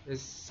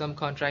 There's some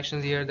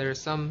contractions here. There are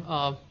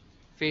some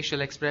facial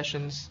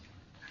expressions.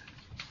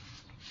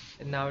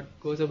 And now it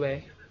goes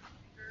away.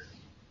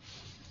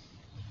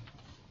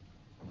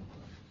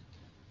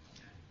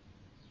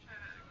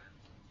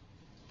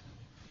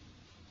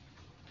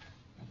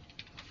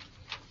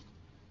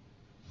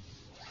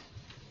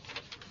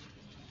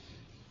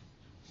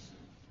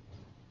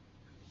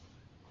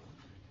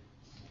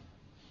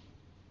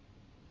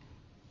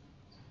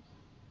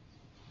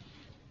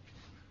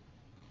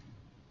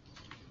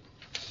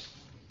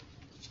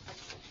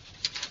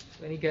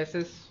 Any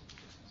guesses?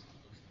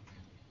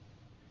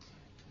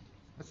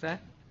 What's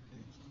that?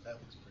 That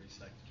looks pretty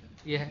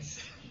psychogenic.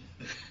 Yes.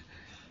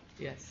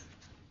 Yes.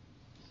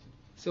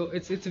 So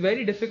it's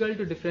very difficult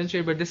to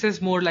differentiate, but this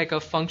is more like a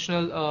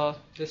functional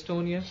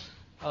dystonia,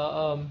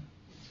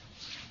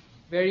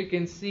 where you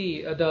can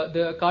see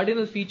the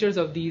cardinal features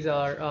of these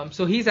are.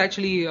 So he's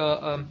actually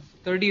a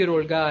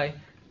 30-year-old guy.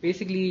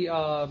 Basically,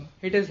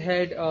 hit his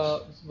head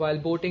while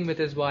boating with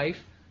his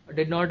wife.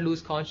 Did not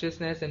lose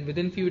consciousness, and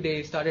within few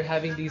days started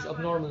having these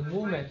abnormal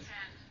movements,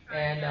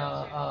 and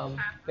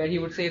where he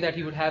would say that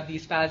he would have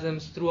these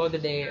spasms throughout the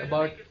day,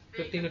 about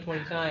 15 to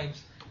 20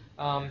 times.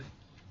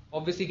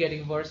 Obviously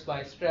getting worse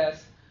by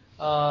stress.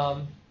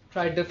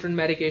 Tried different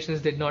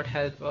medications, did not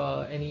help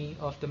any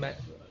of the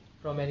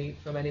from any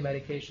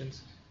medications,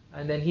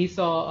 and then he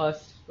saw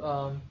us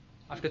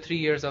after 3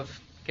 years of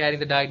carrying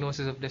the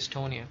diagnosis of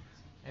dystonia,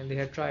 and they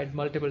had tried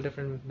multiple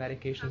different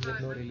medications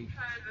with no relief.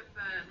 Tried with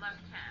the left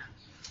hand.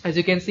 As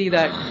you can see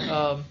that,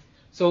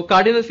 so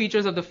cardinal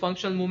features of the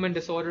functional movement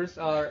disorders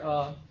are,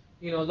 a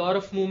lot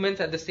of movements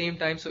at the same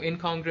time, so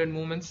incongruent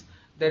movements.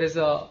 There is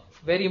a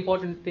very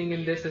important thing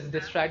in this is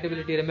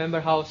distractibility. Remember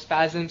how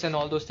spasms and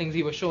all those things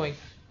he was showing.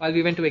 While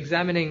we went to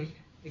examine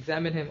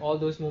him, all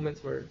those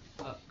movements were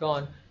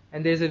gone.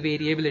 and there's a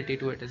variability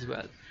to it as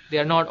well. They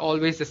are not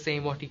always the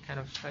same, what he kind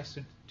of tries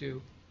to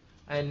do.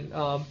 And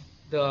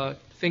the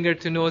finger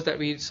to nose that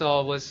we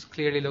saw was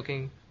clearly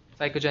looking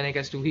psychogenic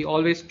as to he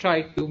always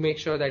tried to make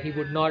sure that he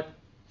would not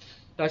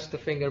touch the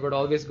finger but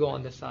always go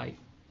on the side,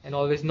 and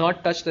always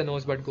not touch the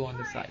nose but go on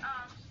the side.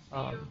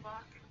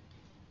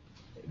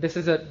 This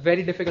is a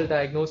very difficult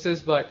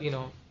diagnosis, but you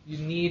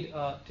need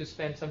to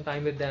spend some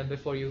time with them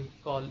before you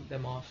call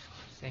them off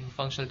saying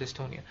functional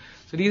dystonia.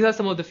 So these are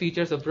some of the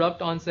features: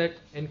 abrupt onset,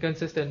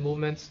 inconsistent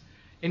movements,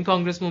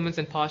 incongruous movements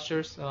and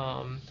postures,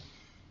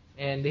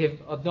 and they have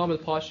abnormal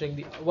posturing.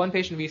 The one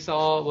patient we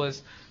saw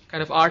was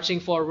kind of arching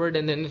forward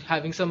and then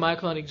having some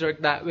myoclonic jerk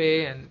that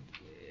way, and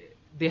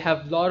they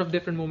have a lot of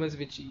different movements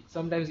which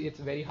sometimes it's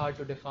very hard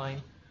to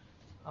define,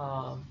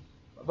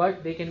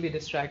 but they can be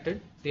distracted.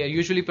 They are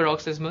usually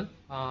paroxysmal,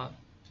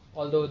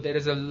 although there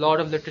is a lot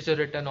of literature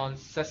written on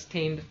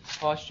sustained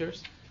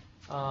postures,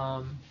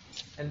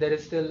 and there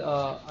is still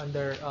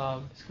under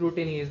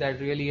scrutiny is that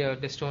really a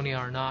dystonia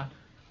or not.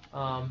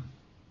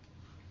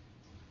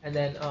 And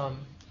then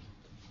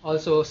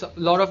also a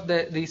lot of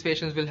these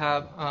patients will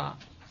have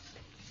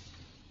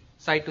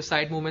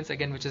side-to-side movements,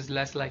 again, which is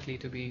less likely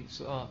to be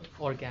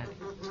organic.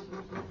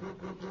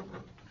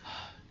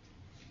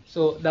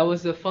 So that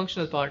was the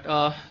functional part.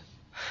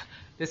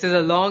 This is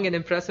a long and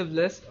impressive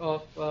list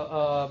of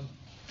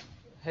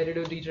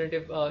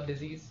heredodegenerative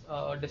disease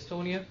or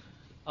dystonia.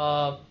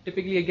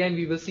 Typically, again,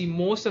 we will see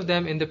most of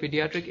them in the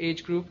pediatric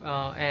age group,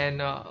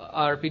 and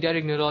our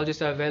pediatric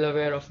neurologists are well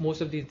aware of most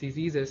of these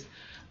diseases.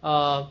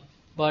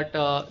 But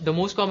the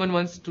most common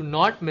ones to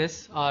not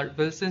miss are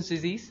Wilson's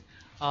disease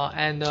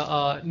and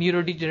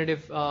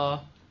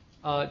neurodegenerative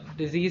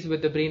disease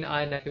with the brain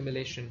iron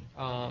accumulation.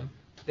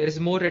 There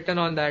is more written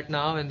on that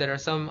now, and there are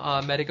some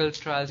medical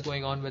trials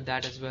going on with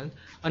that as well.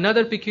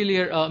 Another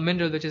peculiar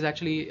mineral, which is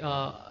actually,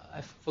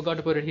 I forgot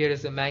to put it here,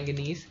 is the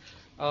manganese.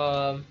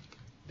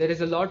 There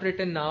is a lot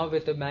written now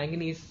with the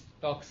manganese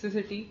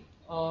toxicity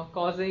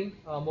causing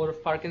more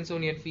of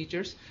Parkinsonian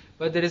features,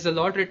 but there is a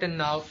lot written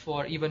now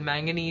for even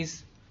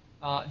manganese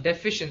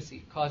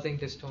deficiency causing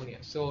dystonia.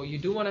 So you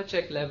do want to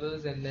check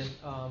levels and then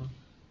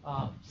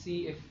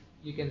see if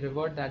you can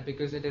revert that,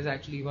 because it is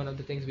actually one of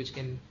the things which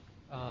can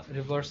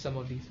reverse some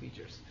of these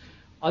features.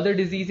 Other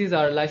diseases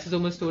are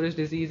lysosomal storage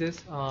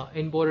diseases,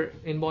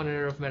 inborn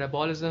error of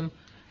metabolism,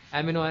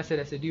 amino acid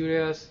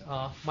acidureas,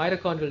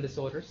 mitochondrial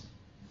disorders,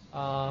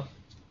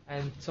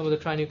 and some of the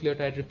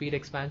trinucleotide repeat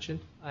expansion,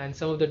 and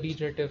some of the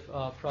degenerative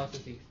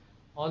processes.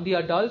 On the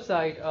adult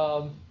side,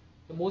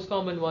 the most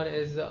common one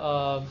is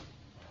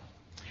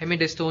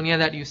hemidystonia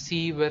that you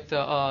see with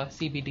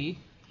CBD,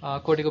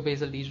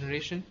 corticobasal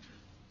degeneration.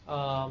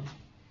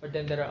 But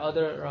then there are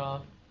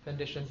other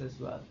conditions as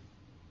well.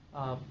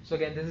 So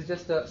again, this is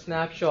just a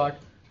snapshot,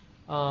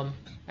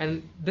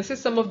 and this is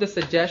some of the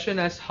suggestion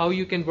as how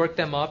you can work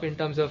them up in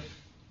terms of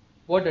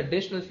what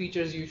additional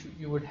features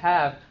you would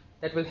have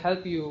that will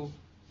help you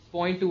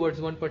point towards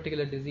one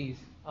particular disease.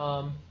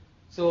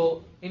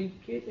 So in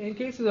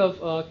cases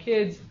of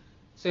kids,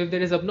 so if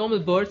there is abnormal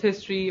birth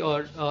history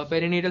or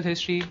perinatal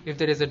history, if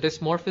there is a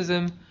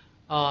dysmorphism,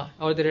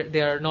 or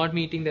they are not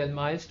meeting their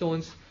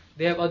milestones,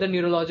 they have other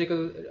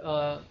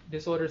neurological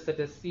disorders such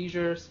as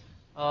seizures,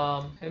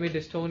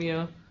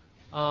 hemidystonia.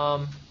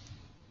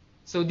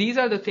 So these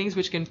are the things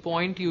which can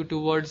point you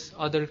towards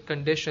other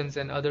conditions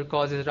and other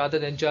causes rather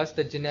than just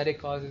the genetic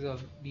causes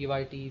of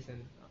DYTs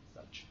and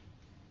such.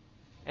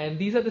 And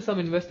these are some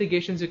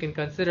investigations you can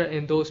consider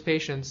in those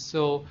patients.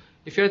 So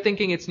if you're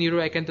thinking it's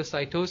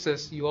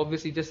neuroacanthocytosis, you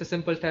obviously just a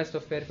simple test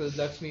of peripheral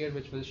blood smear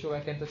which will show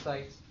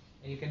acanthocytes,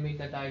 and you can make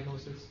that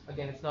diagnosis.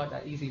 Again, it's not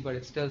that easy, but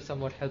it's still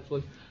somewhat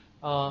helpful.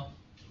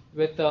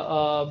 With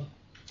the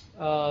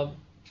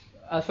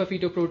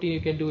alpha-fetoprotein, you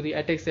can do the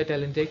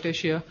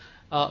ataxia-telangiectasia.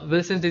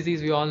 Wilson's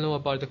disease, we all know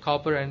about the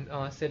copper and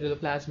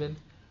ceruloplasmin.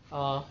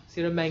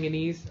 Serum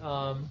manganese,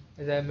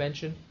 as I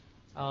mentioned,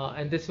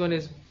 and this one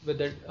is with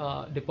the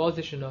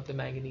deposition of the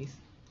manganese.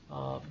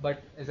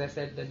 But as I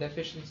said, the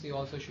deficiency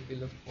also should be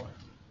looked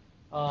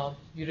for.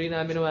 Urine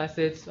amino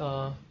acids,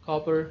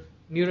 copper,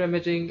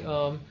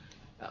 neuroimaging.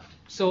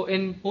 So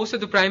in most of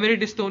the primary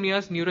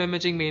dystonias,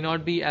 neuroimaging may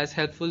not be as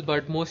helpful,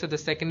 but most of the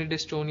secondary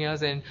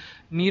dystonias and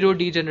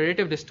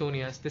neurodegenerative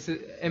dystonias,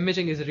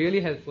 imaging is really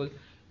helpful.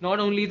 Not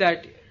only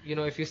that,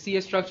 if you see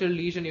a structural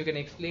lesion, you can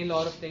explain a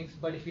lot of things,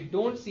 but if you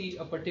don't see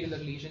a particular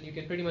lesion, you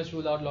can pretty much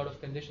rule out a lot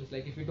of conditions.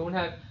 Like if you don't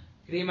have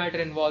gray matter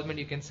involvement,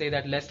 you can say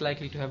that less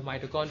likely to have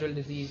mitochondrial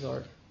disease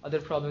or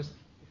other problems.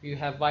 If you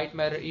have white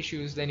matter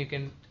issues, then you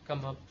can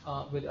come up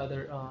with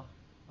other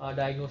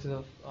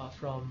diagnoses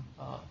from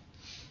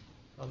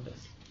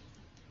this.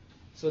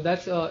 So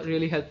that's a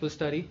really helpful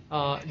study.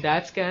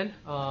 DAT scan,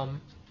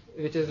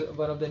 which is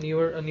one of the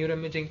newer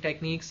neuroimaging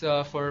techniques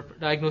for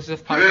diagnosis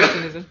of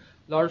Parkinsonism.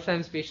 A lot of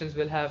times patients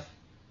with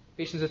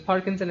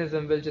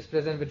Parkinsonism will just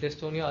present with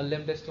dystonia or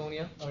limb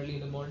dystonia early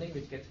in the morning,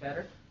 which gets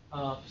better.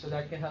 So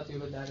that can help you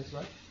with that as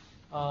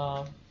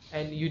well.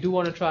 And you do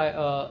want to try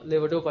a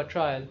levodopa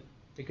trial,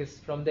 because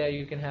from there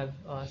you can have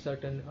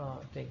certain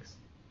things.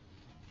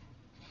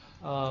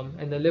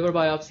 and the liver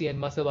biopsy and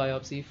muscle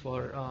biopsy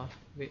for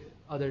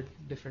other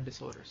different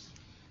disorders.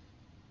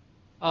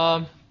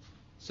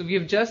 So we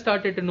have just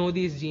started to know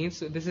these genes.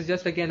 So this is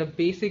just again a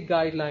basic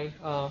guideline.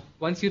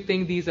 Once you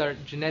think these are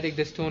genetic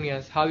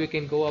dystonias, how you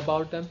can go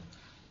about them.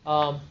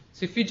 So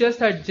if you just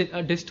had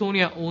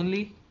dystonia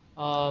only,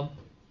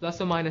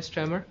 plus or minus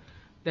tremor,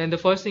 then the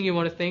first thing you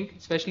want to think,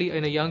 especially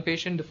in a young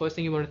patient, the first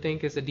thing you want to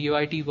think is a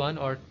DYT1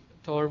 or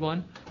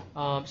TOR1.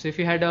 So if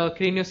you had a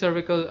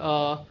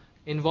craniocervical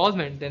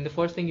involvement, then the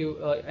first thing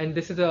and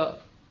this is a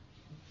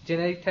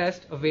genetic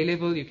test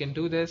available, you can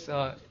do this.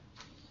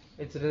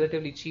 It's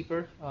relatively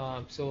cheaper,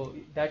 so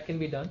that can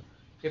be done.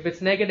 If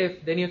it's negative,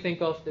 then you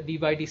think of the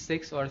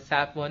DYT6 or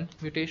SAP1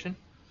 mutation.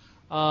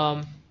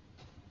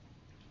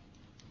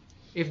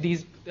 If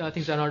these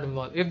things are not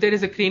involved. If there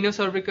is a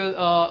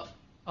craniocervical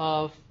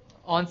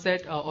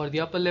onset or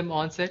the upper limb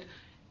onset,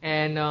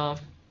 and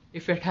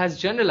if it has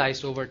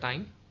generalized over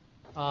time,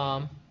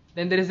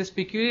 then there is this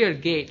peculiar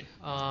gait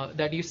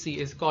that you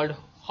see is called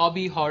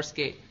hobby horse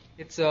gait.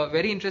 It's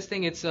very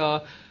interesting. It's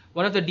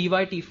one of the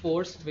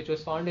DYT4s, which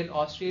was found in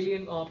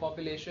Australian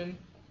population,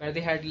 where they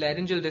had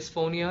laryngeal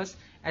dysphonias,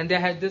 and they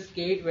had this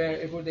gait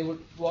where they would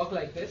walk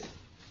like this,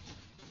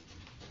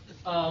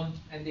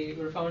 and they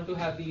were found to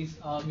have these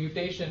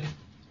mutation.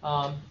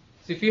 So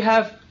if you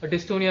have a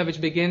dystonia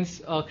which begins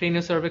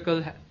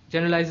craniocervical,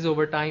 generalizes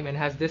over time, and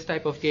has this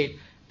type of gait,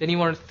 then you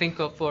want to think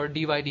of for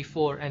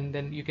DYT4, and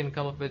then you can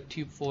come up with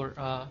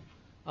TUB4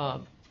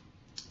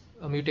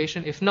 a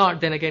mutation. If not,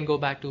 then again go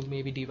back to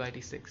maybe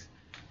DYT6.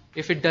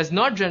 If it does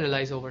not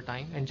generalize over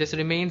time and just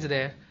remains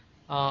there,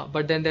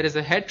 but then there is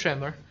a head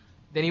tremor,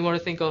 then you want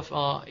to think of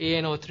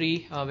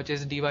ANO3, which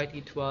is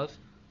DYT12,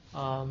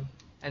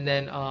 and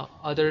then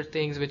other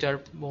things which are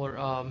more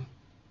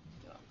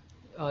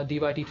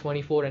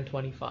DYT24 and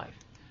 25.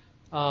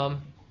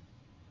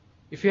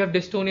 If you have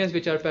dystonias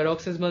which are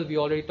paroxysmal, we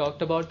already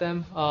talked about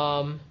them.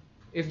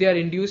 If they are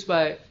induced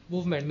by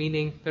movement,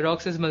 meaning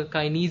paroxysmal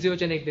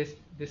kinesiogenic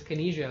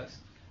dyskinesias,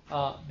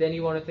 then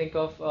you want to think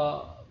of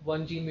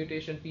one gene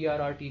mutation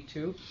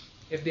PRRT2.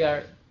 If they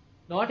are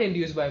not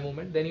induced by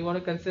movement, then you want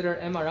to consider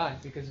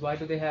MRI, because why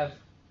do they have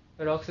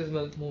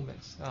paroxysmal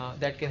movements?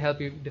 That can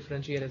help you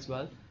differentiate as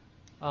well.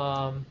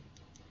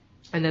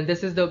 And then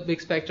this is the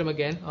big spectrum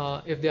again,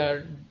 if they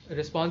are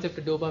responsive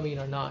to dopamine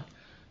or not.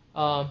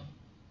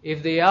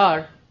 If they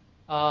are,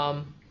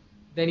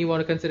 then you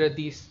want to consider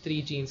these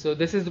three genes. So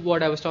this is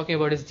what I was talking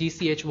about, is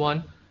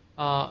GCH1,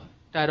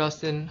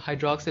 tyrosine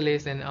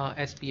hydroxylase, and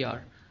SPR.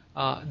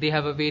 They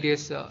have a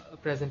various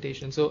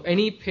presentation. So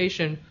any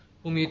patient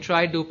whom you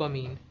tried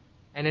dopamine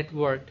and it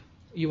worked,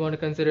 you want to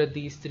consider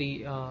these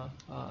three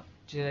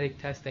genetic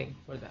testing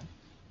for them.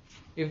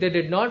 If they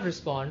did not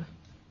respond,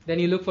 then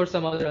you look for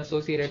some other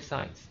associated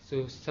signs.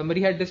 So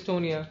somebody had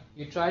dystonia,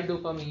 you tried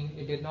dopamine,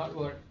 it did not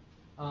work,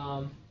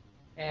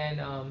 and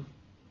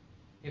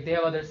if they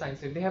have other signs,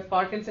 so if they have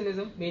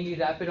Parkinsonism, mainly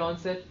rapid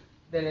onset,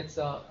 then it's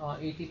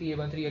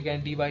ATP-A13,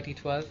 again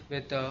DYT12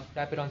 with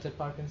rapid onset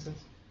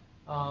Parkinson's.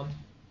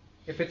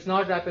 If it's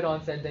not rapid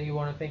onset, then you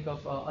want to think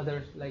of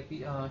others like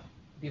the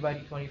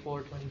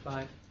DYT24,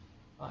 25.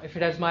 If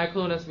it has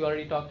myoclonus, we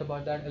already talked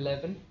about that,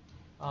 11.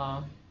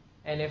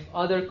 And if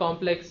other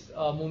complex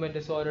movement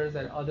disorders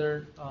or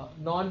other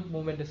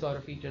non-movement disorder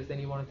features, then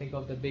you want to think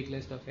of the big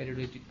list of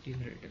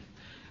hereditary-degenerative.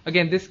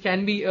 Again, this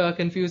can be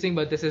confusing,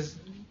 but this is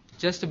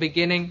just a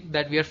beginning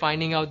that we are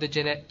finding out the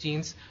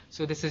genes.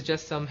 So this is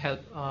just some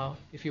help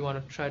if you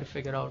want to try to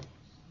figure out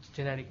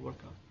genetic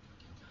workup.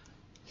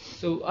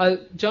 So I'll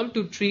jump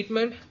to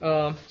treatment.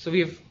 So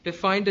we have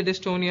defined the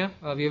dystonia.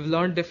 We have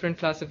learned different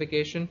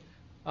classification.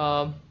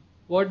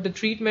 What the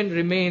treatment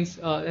remains,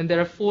 and there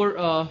are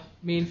four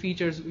main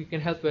features we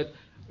can help with.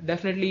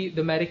 Definitely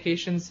the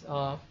medications,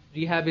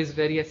 rehab is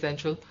very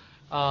essential.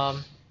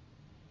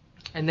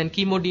 And then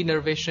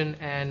chemodenervation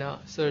and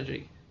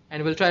surgery.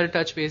 And we'll try to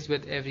touch base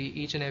with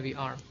each and every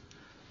arm.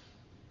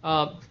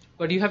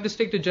 But you have to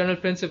stick to general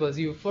principles.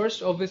 You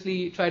first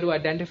obviously try to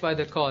identify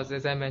the cause.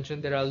 As I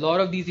mentioned, there are a lot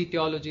of these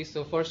etiologies.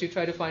 So first you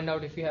try to find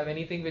out if you have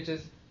anything which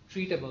is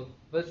treatable,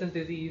 Wilson's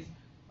disease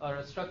or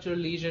a structural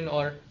lesion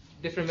or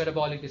different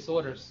metabolic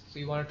disorders. So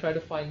you want to try to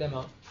find them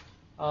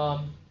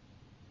out.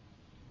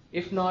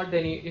 If not,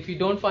 then if you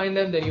don't find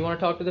them, then you want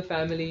to talk to the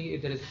family.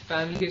 If there is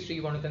family history,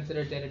 you want to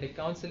consider genetic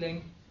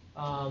counseling.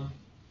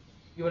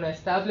 You want to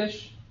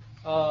establish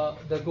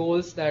the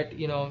goals that,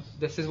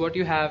 this is what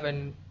you have,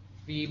 and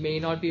we may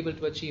not be able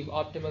to achieve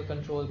optimal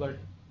control, but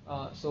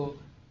so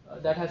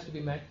that has to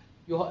be met.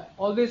 You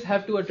always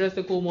have to address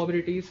the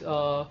comorbidities,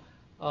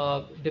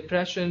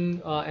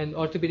 depression and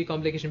orthopedic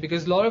complication,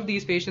 because a lot of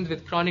these patients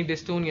with chronic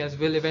dystonias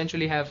will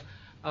eventually have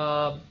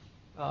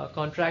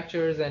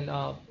contractures and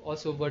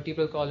also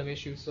vertebral column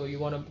issues, so you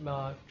want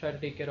to try to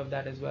take care of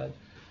that as well.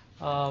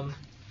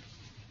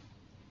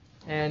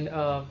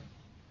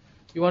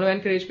 You want to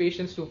encourage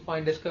patients to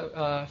find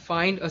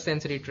a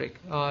sensory trick.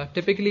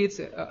 Typically,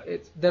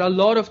 there are a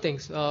lot of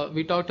things.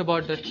 We talked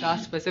about the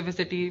task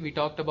specificity. We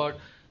talked about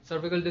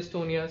cervical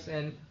dystonias,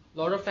 and a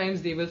lot of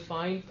times they will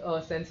find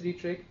a sensory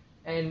trick.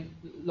 And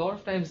a lot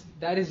of times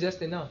that is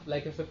just enough.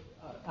 Like if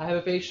I have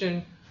a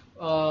patient,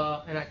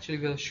 and actually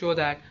we'll show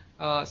that,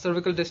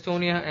 cervical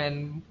dystonia,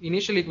 and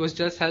initially it was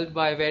just helped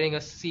by wearing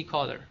a C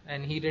collar,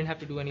 and he didn't have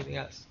to do anything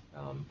else.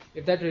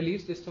 If that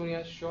relieves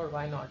dystonia, sure,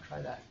 why not?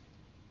 Try that.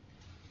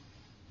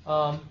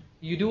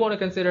 You do want to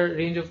consider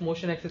range of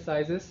motion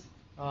exercises.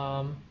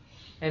 And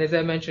as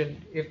I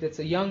mentioned, if it's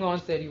a young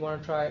onset, you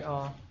want to try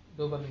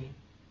dopamine.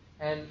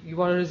 And you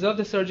want to reserve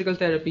the surgical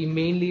therapy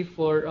mainly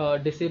for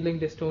disabling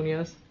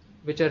dystonias,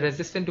 which are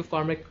resistant to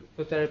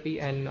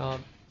pharmacotherapy and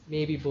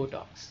maybe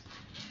Botox.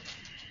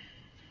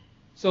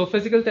 So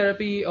physical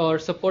therapy or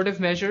supportive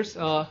measures,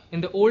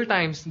 in the old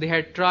times, they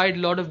had tried a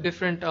lot of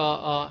different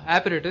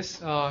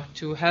apparatus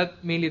to help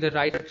mainly the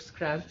writer's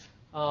cramp.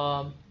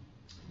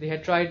 They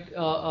had tried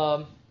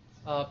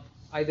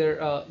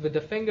either with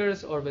the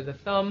fingers or with the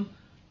thumb.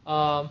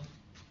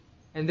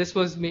 And this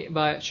was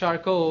by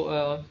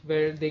Charcot,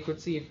 where they could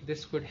see if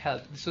this could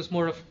help. This was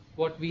more of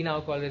what we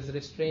now call as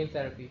restraint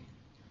therapy.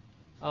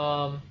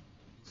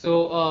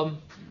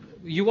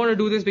 You want to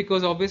do this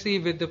because obviously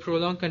with the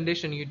prolonged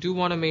condition, you do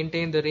want to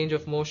maintain the range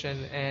of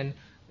motion and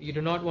you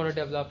do not want to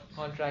develop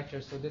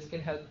contractures. So this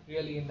can help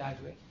really in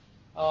that way.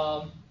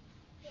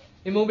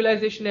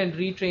 Immobilization and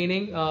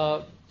retraining.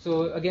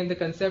 So again, the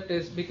concept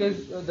is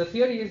because the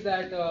theory is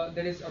that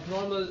there is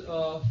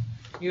abnormal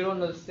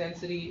neuronal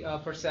sensory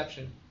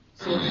perception.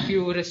 So if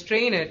you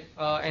restrain it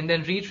and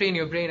then retrain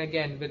your brain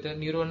again with the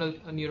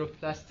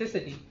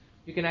neuroplasticity,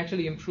 you can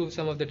actually improve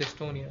some of the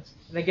dystonias.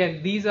 And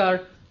again, these are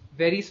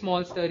very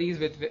small studies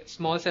with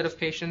small set of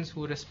patients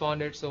who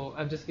responded. So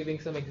I'm just giving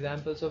some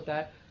examples of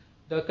that.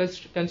 The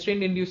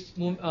constraint-induced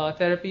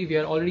therapy, we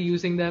are already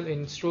using them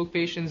in stroke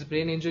patients,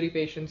 brain injury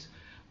patients,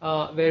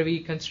 where we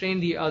constrain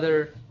the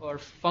other or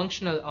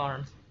functional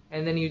arm,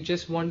 and then you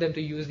just want them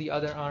to use the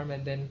other arm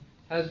and then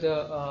help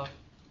the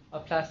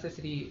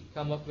plasticity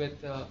come up with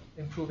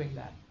improving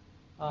that.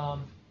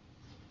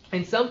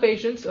 In some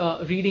patients,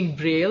 reading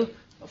Braille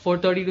for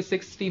 30 to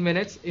 60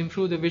 minutes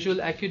improve the visual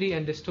acuity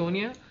and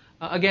dystonia.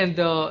 Again,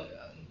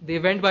 they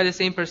went by the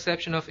same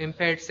perception of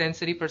impaired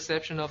sensory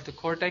perception of the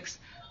cortex.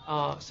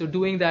 So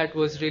doing that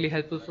was really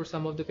helpful for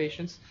some of the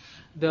patients.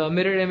 The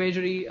mirror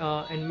imagery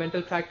and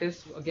mental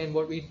practice, again,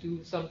 what we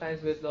do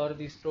sometimes with a lot of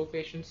these stroke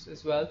patients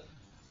as well.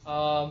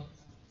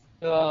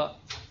 The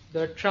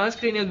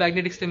transcranial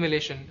magnetic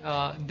stimulation.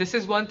 This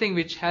is one thing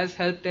which has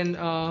helped in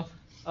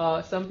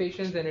some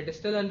patients, and it is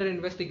still under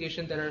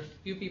investigation. There are a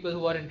few people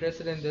who are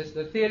interested in this.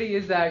 The theory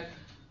is that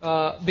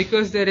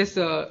because there is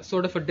a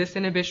sort of a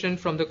disinhibition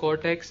from the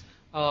cortex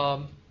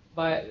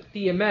by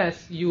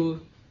TMS,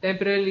 you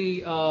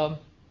temporarily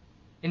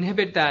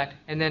inhibit that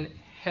and then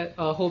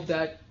hope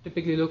that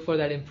typically look for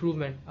that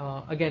improvement.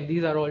 Again,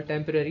 these are all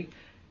temporary,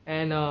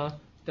 and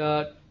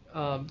the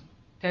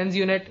TENS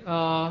unit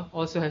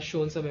also has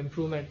shown some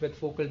improvement with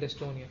focal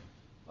dystonia.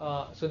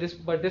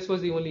 But this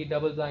was the only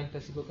double-blind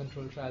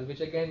placebo-controlled trial, which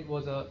again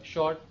was a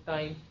short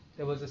time.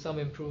 There was some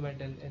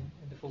improvement in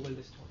the focal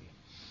dystonia.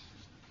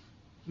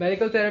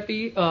 Medical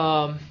therapy.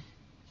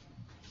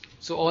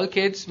 So all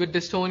kids with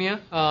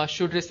dystonia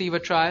should receive a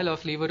trial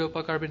of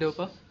levodopa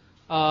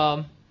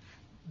carbidopa.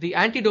 The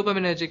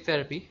anti-dopaminergic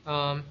therapy,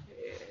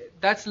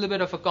 that's a little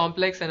bit of a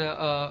complex and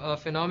a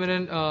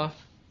phenomenon.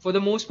 For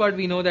the most part,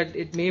 we know that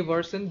it may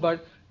worsen,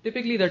 but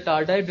typically the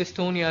tardive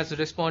dystonias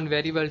respond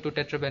very well to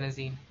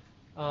tetrabenazine.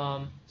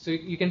 So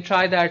you can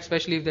try that,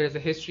 especially if there is a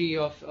history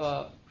of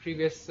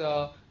previous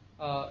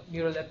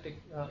neuroleptic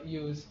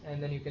use,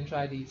 and then you can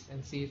try these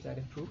and see if that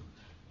improves.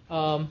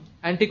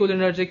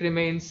 Anticholinergic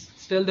remains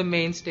still the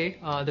mainstay,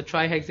 the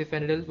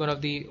trihexyphenidyl, one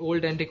of the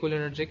old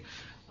anticholinergic.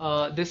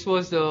 This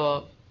was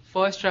the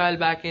first trial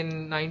back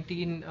in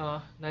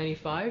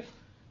 1995,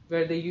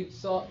 where they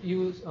used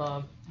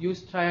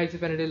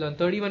trihexyphenidyl on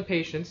 31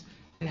 patients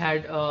and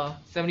had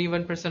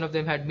 71% of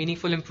them had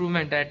meaningful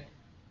improvement at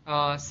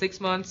 6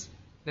 months.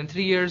 Then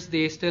 3 years,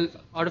 they still,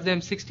 out of them,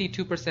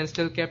 62%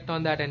 still kept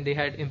on that and they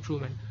had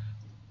improvement.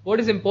 What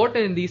is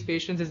important in these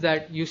patients is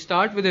that you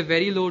start with a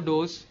very low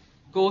dose,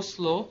 go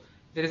slow.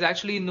 There is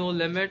actually no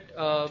limit.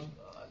 I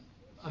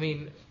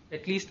mean,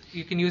 at least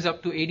you can use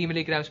up to 80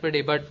 milligrams per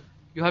day, but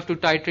you have to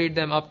titrate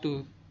them up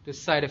to the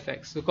side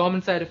effects. So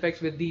common side effects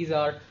with these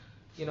are,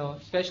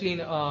 especially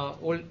in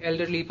old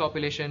elderly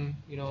population,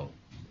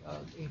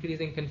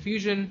 increasing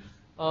confusion.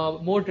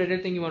 More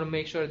dreaded thing, you want to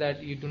make sure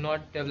that you do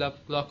not develop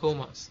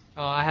glaucomas.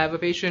 I have a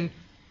patient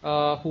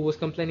who was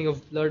complaining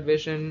of blurred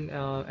vision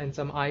and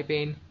some eye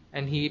pain,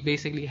 and he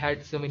basically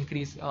had some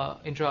increased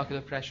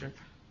intraocular pressure.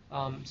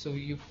 So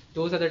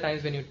those are the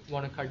times when you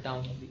want to cut down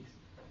on these.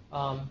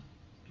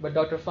 But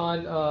Dr.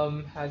 Fan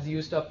has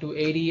used up to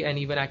 80 and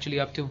even actually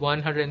up to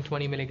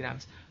 120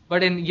 milligrams.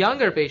 But in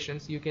younger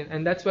patients, you can,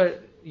 and that's where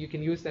you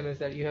can use them, is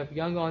that you have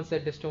young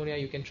onset dystonia,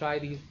 you can try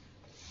these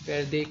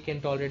where they can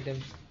tolerate them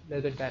a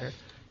little bit better.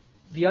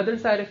 The other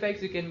side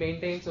effects you can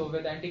maintain, so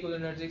with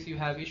anticholinergics, you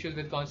have issues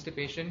with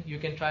constipation. You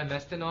can try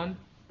mestinon,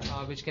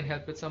 which can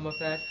help with some of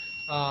that.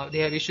 They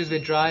have issues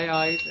with dry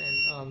eyes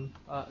and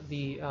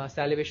the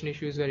salivation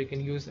issues where you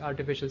can use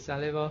artificial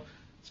saliva.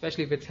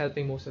 especially if it's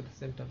helping most of the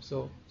symptoms.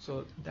 So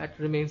that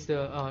remains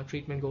the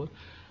treatment goal.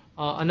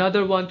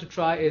 Another one to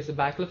try is the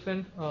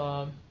baclofen,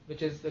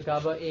 which is the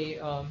GABA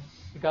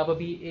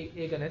B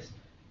agonist.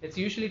 It's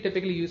usually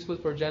typically useful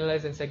for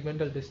generalized and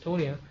segmental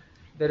dystonia.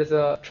 There is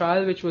a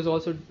trial which was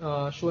also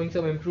showing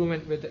some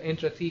improvement with the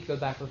intrathecal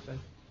baclofen.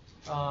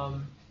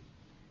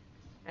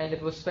 And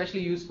it was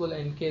especially useful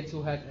in kids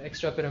who had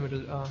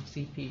extrapyramidal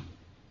CP.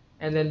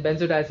 And then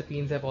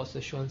benzodiazepines have also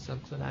shown some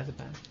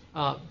clonazepam,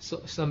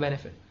 some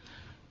benefit.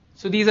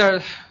 So these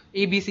are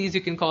ABCs,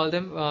 you can call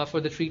them, for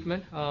the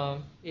treatment. A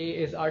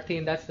is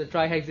artane, that's the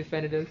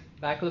trihexyphenidyl,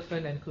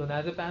 baclofen, and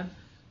clonazepam.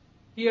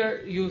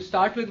 Here you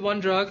start with one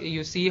drug,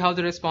 you see how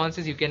the response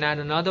is, you can add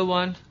another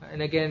one,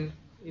 and again,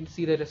 you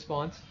see the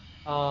response.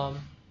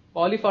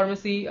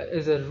 Polypharmacy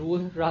is a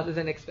rule rather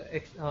than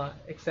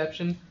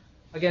exception.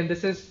 Again,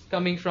 this is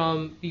coming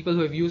from people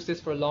who have used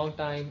this for a long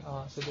time,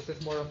 so this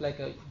is more of like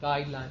a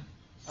guideline.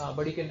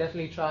 But you can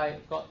definitely try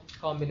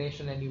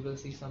combination and you will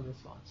see some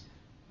response.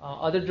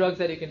 Other drugs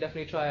that you can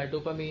definitely try are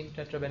dopamine,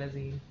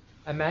 tetrabenazine.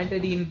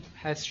 Amantadine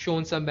has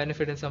shown some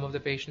benefit in some of the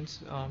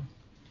patients.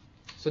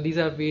 So these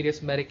are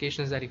various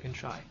medications that you can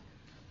try.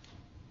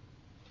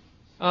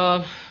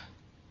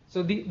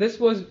 This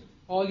was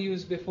all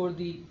used before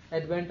the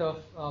advent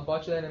of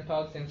botulinum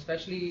toxin,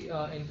 especially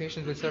in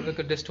patients with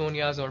cervical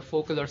dystonias or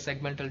focal or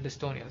segmental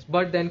dystonias.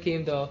 But then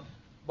came the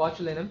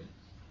botulinum.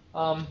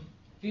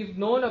 We've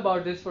known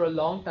about this for a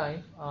long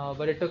time,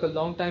 but it took a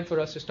long time for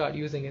us to start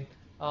using it.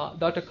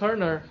 Dr.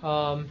 Kerner,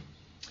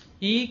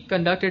 he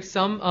conducted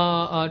some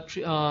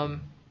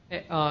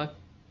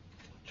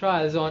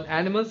trials on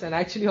animals and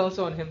actually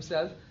also on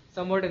himself,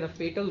 somewhat in a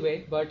fatal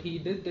way, but he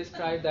did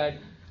describe that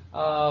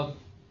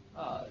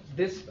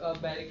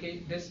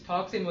this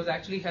toxin was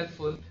actually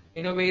helpful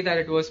in a way that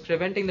it was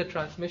preventing the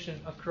transmission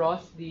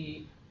across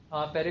the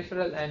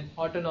peripheral and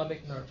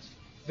autonomic nerves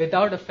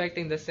without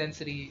affecting the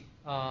sensory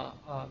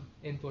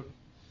input.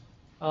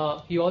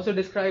 He also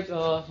described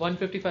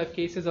 155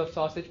 cases of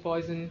sausage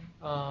poison,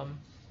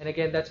 and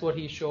again, that's what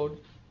he showed.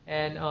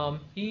 And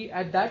he,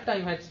 at that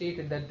time, had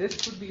stated that this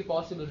could be a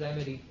possible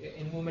remedy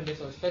in movement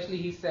disorder, especially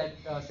he said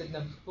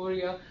sydenham.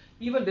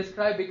 He even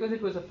described, because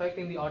it was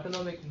affecting the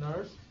autonomic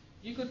nerves,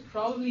 you could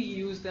probably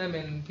use them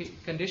in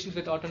conditions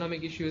with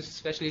autonomic issues,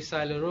 especially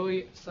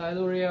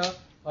siluria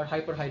or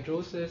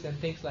hyperhidrosis and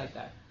things like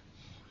that.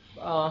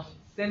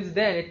 Since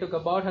then, it took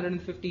about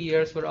 150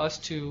 years for us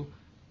to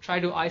try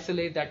to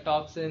isolate that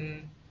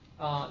toxin,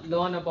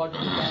 learn about the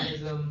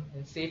mechanism,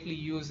 and safely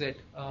use it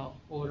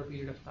over a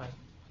period of time.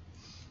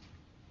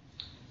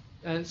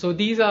 And so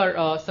these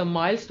are some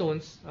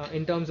milestones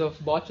in terms of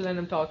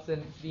botulinum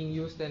toxin being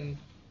used in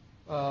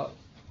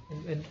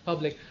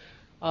public.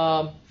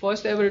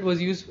 First ever, it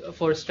was used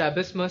for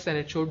strabismus, and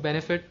it showed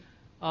benefit.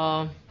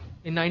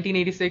 In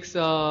 1986,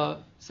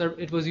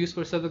 it was used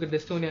for cervical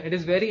dystonia. It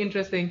is very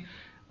interesting.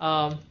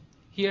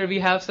 Here we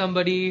have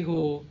somebody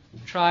who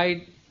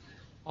tried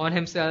on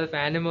himself,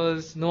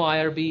 animals, no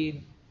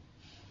IRB,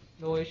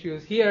 no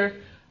issues. Here,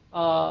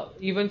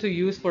 even to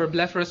use for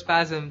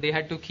blepharospasm, they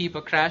had to keep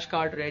a crash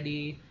cart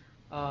ready,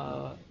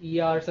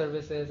 ER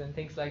services and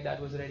things like that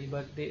was ready,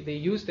 but they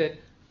used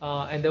it,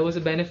 and there was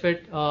a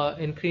benefit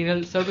in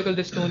cranial cervical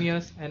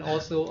dystonias and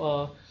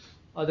also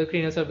other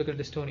cranial cervical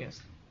dystonias.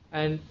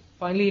 And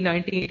finally, in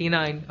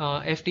 1989,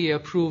 FDA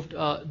approved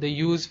the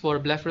use for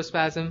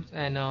blepharospasm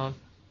and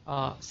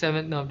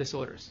seventh nerve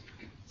disorders.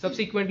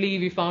 Subsequently,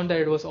 we found that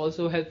it was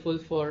also helpful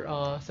for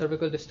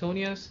cervical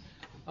dystonias.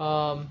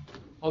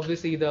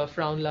 Obviously, the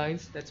frown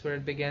lines, that's where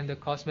it began, the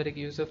cosmetic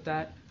use of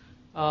that.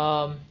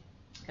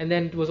 And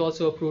then it was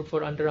also approved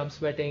for underarm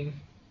sweating.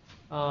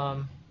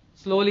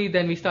 Slowly,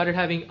 then we started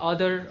having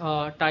other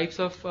types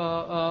of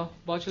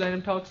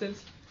botulinum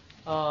toxins,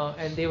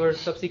 and they were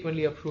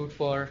subsequently approved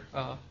for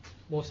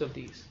most of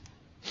these.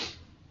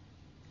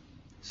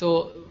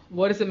 So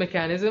what is the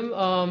mechanism?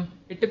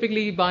 It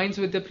typically binds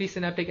with the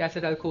presynaptic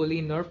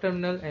acetylcholine nerve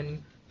terminal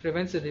and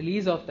prevents the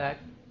release of that.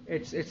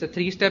 It's a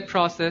three-step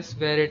process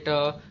where it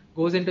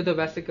goes into the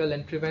vesicle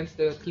and prevents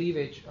the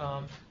cleavage,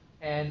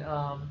 and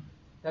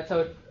that's how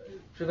it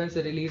prevents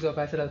the release of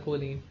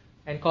acetylcholine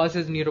and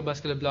causes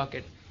neuromuscular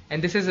blockade.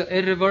 And this is an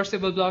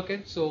irreversible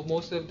blockade, so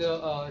most of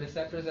the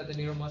receptors at the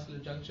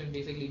neuromuscular junction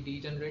basically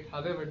degenerate.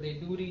 However, they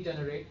do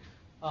regenerate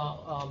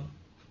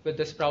with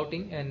the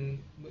sprouting, and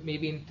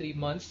maybe in 3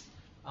 months,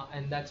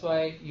 and that's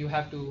why you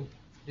have to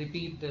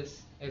repeat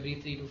this every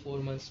 3 to 4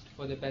 months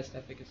for the best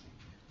efficacy.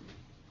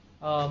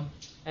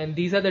 And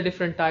these are the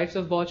different types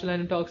of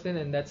botulinum toxin,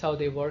 and that's how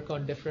they work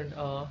on different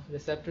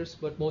receptors,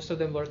 but most of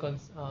them work on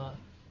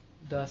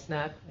the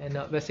SNAP and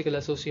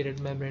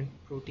vesicle-associated membrane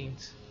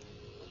proteins.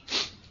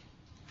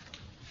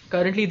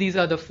 Currently, these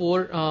are the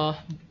 4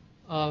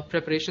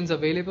 preparations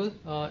available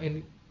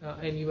in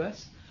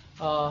US.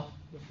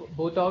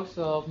 Botox,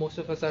 most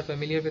of us are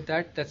familiar with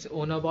that. That's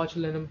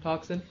onabotulinum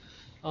toxin.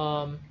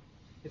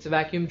 It's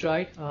vacuum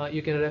dried.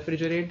 You can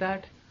refrigerate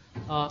that.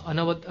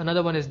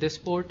 Another one is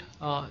Dysport,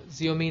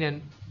 Xeomine,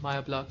 and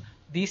Myoblock.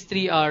 These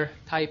 3 are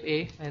type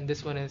A, and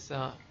this one is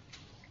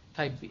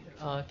type B.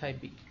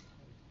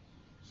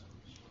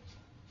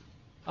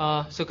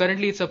 So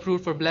currently it's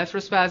approved for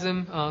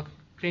blepharospasm,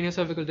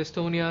 craniocervical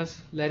dystonias,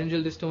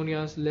 laryngeal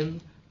dystonias,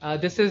 limb.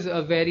 This is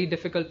a very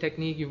difficult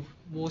technique. You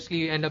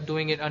mostly end up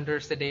doing it under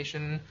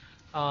sedation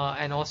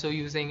and also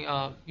using,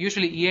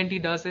 usually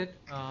ENT does it,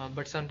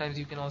 but sometimes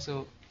you can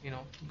also,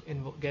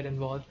 get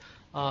involved.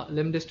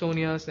 Limb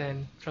dystonias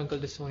and truncal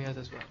dystonias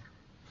as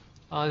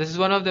well. This is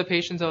one of the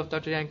patients of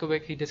Dr.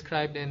 Yankovic. He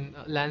described in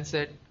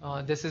Lancet.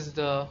 This is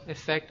the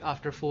effect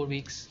after 4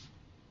 weeks.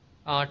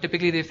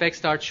 Typically, the effect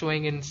starts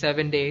showing in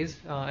 7 days,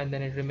 and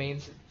then it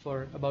remains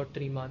for about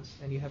 3 months,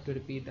 and you have to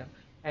repeat them.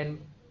 And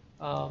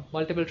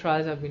multiple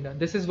trials have been done.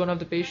 This is one of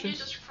the Can you patients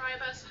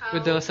describe us how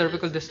with the this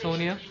cervical sensation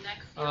dystonia. in your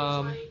neck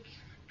feels like?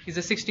 He's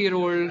a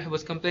 60-year-old,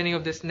 was complaining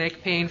of this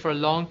neck pain for a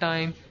long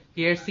time.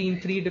 He had seen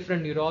 3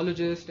 different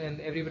neurologists, and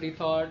everybody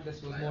thought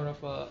this was more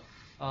of a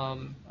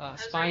Is there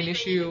spine anything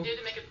issue. you can do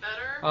to make it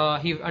better?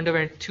 He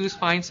underwent 2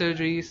 spine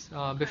surgeries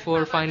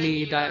before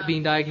finally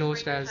being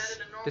diagnosed as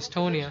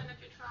dystonia.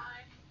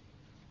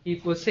 He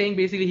was saying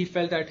basically he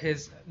felt that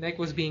his neck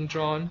was being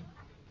drawn. Is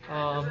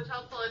it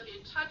helpful if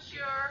you touch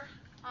your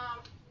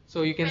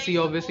So you can face see to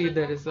hold obviously it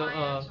there more is a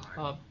quiet,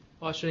 or-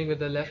 posturing with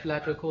the left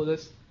lateral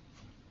collis.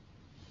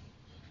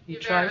 He you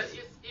tries.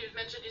 you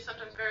mentioned you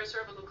sometimes wear a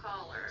cervical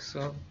collar.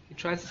 So he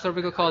tries the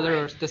cervical collar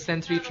or the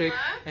sensory trick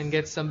and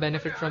gets some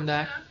benefit from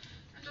that.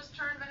 And just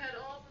turn the head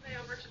all the way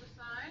over to the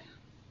side.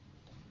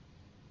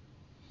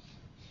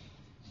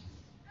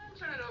 And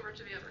turn it over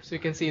to the other side. So you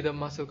can see the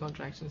muscle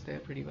contractions there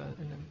pretty well.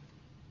 And then,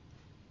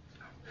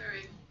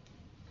 Very.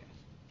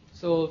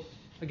 so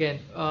again,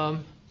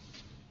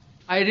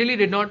 I really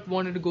did not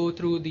want to go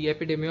through the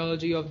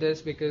epidemiology of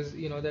this because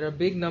there are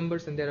big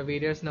numbers and there are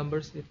various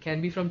numbers. It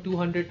can be from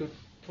 200 to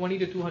 20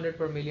 to 200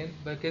 per million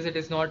because it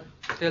is not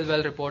still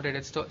well reported.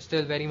 It's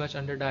still very much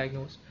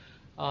underdiagnosed,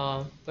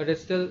 but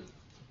it's still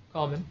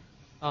common.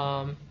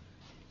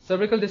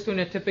 Cervical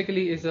dystonia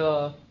typically is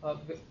a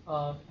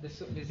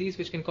disease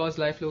which can cause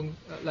lifelong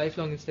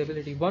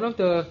instability. One of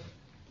the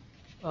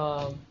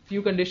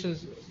few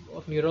conditions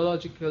of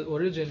neurological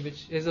origin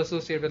which is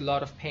associated with a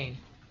lot of pain.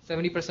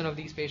 70% of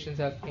these patients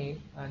have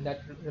pain, and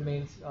that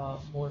remains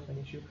more of an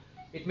issue.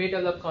 It may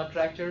develop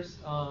contractures,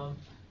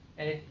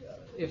 and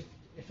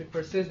if it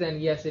persists, then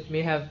yes, it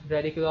may have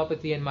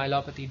radiculopathy and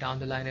myelopathy down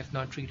the line if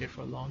not treated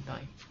for a long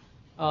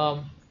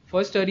time.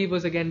 First study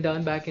was again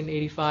done back in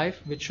 '85,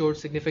 which showed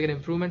significant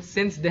improvement.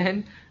 Since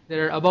then,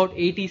 there are about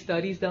 80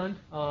 studies done,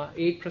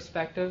 8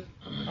 prospective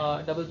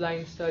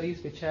double-blind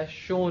studies, which has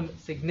shown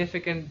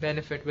significant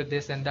benefit with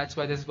this, and that's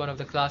why this is one of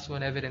the class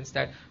 1 evidence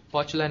that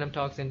botulinum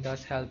toxin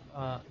does help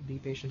the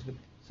patients with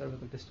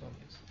cervical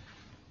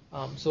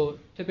dystonias. So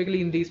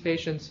typically in these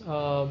patients,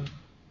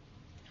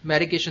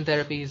 medication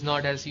therapy is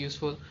not as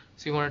useful,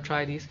 so you want to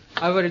try these.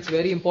 However, it's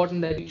very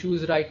important that you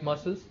choose right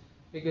muscles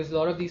because a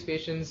lot of these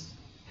patients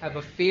have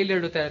a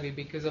failure to therapy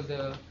because of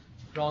the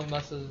wrong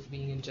muscles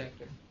being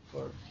injected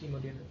for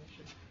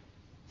hemodynamation.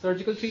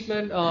 Surgical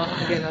treatment,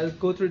 again, I'll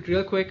go through it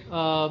real quick.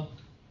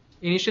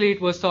 Initially, it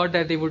was thought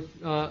that they would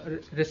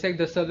resect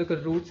the cervical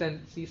roots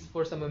and see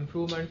for some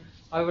improvement.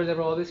 However, there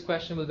were always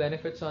questionable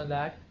benefits on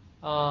that.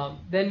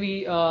 Then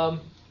we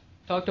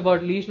talked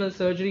about lesional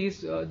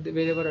surgeries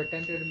where they were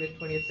attempted in the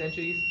mid-20th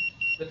centuries.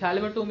 The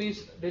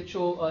thalamidotomies did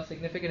show a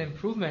significant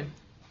improvement.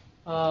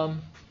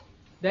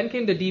 Then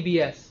came the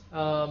DBS.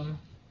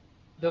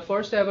 The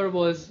first ever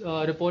was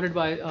reported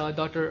by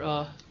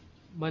Dr.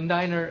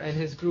 Mundiner and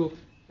his group,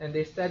 and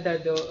they said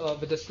that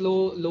with a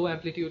slow, low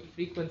amplitude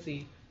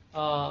frequency,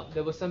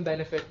 there was some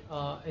benefit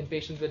in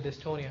patients with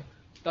dystonia.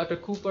 Dr.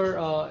 Cooper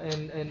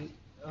in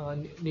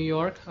New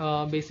York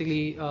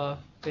basically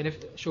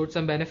showed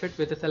some benefit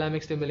with the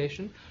thalamic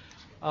stimulation.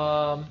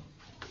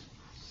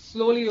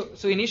 Slowly,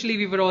 so initially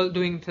we were all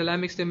doing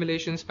thalamic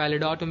stimulations,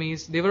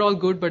 pallidotomies. They were all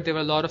good, but there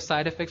were a lot of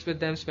side effects with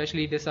them,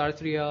 especially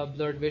dysarthria,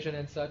 blurred vision,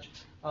 and such.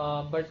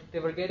 But they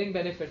were getting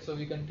benefit, so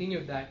we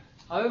continued that.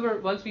 However,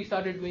 once we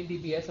started doing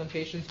DBS on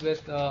patients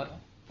with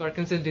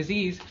Parkinson's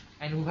disease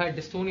and who had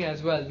dystonia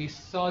as well, we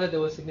saw that there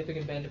was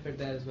significant benefit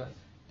there as well.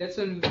 That's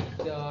when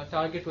the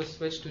target was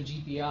switched to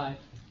GPI,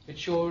 which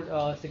showed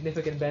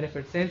significant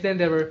benefit. Since then,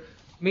 there were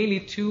mainly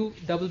 2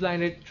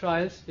 double-blinded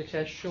trials, which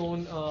has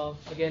shown,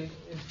 again,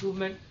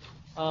 improvement.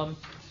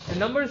 The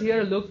numbers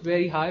here look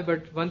very high,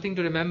 but one thing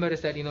to remember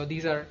is that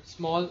these are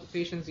small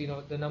patients.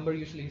 The number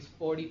usually is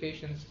 40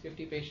 patients,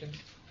 50 patients.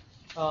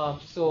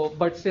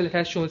 But still, it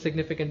has shown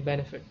significant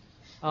benefit.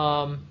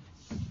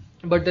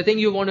 But the thing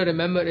you want to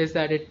remember is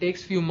that it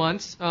takes few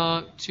months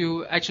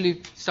to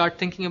actually start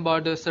thinking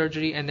about the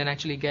surgery and then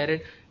actually get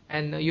it.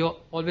 And you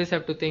always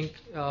have to think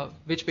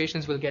which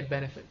patients will get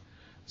benefit.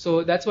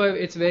 So that's why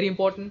it's very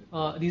important.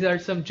 These are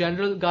some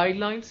general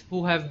guidelines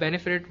who have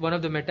benefited. One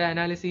of the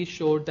meta-analyses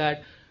showed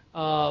that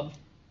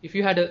if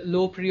you had a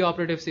low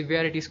preoperative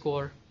severity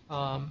score,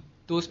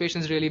 those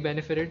patients really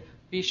benefited.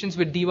 Patients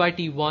with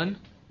DYT1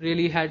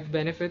 really had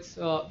benefits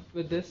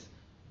with this.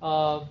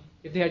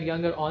 If they had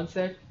younger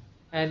onset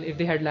and if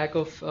they had lack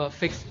of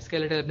fixed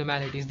skeletal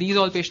abnormalities. These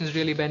all patients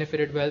really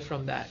benefited well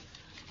from that.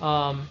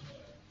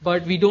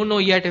 but we don't know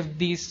yet if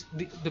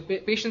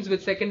the patients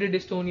with secondary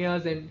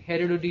dystonias and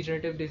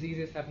heredodegenerative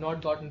diseases have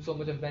not gotten so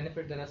much of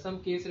benefit. There are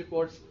some case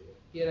reports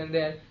here and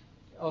there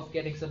of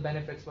getting some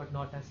benefits, but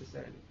not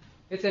necessarily.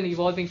 It's an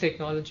evolving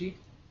technology.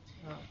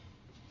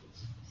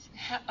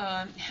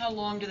 How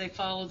long do they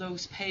follow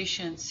those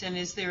patients, and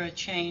is there a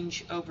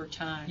change over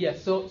time?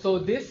 Yes. So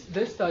this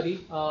study,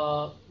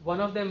 one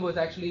of them was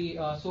actually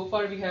so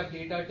far we have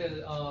data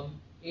till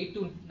 8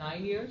 to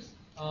 9 years.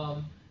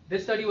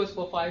 This study was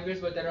for 5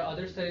 years, but there are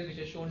other studies which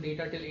have shown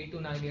data till 8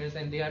 to 9 years,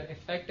 and they are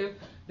effective.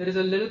 There is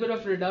a little bit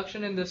of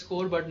reduction in the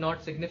score, but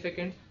not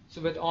significant. So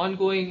with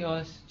ongoing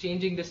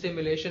changing the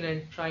stimulation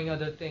and trying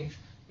other things,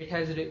 it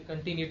has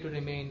continued to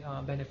remain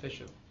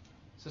beneficial.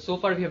 So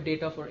far we have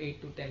data for 8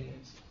 to 10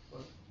 years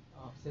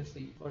since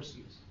the first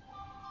use.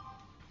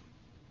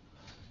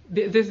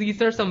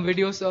 These are some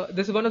videos.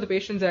 This is one of the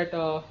patients at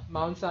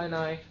Mount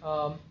Sinai,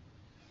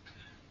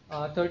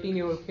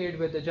 13-year-old kid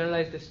with a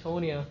generalized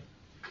dystonia.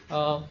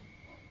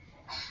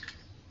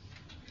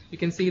 You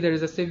can see there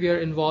is a severe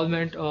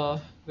involvement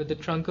with the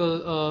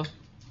truncal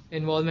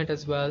involvement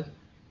as well,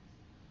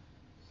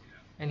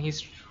 and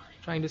he's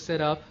trying to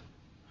sit up,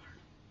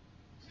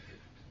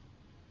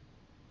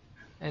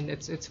 and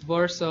it's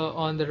worse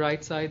on the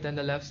right side than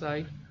the left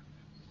side.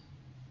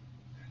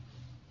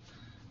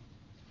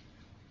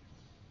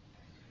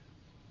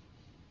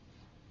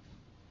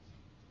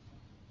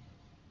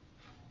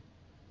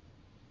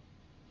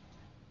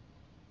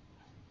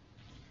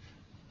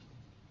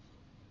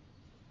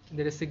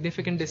 There is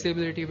significant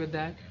disability with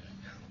that,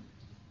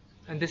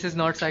 and this is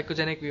not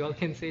psychogenic, we all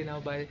can say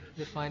now by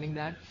defining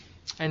that.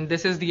 And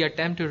this is the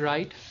attempt to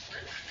write,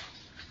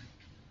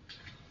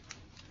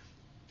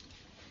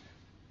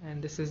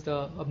 and this is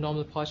the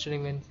abnormal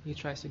posturing when he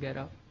tries to get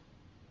up.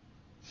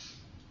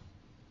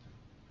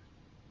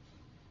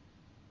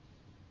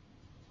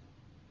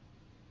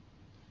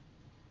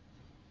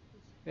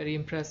 Very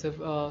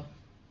impressive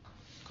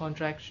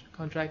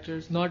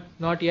contractures,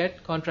 not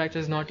yet,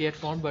 contractures not yet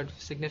formed, but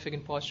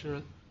significant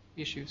postural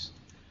issues.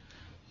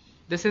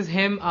 This is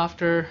him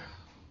after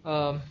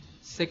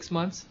 6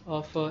 months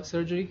of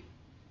surgery.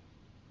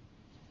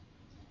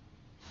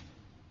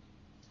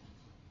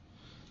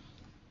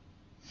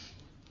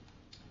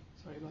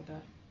 Sorry about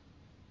that.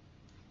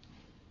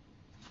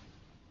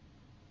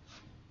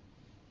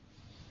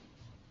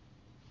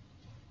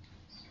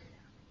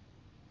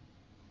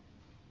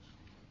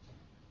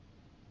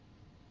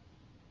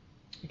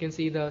 You can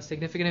see the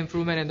significant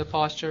improvement in the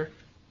posture.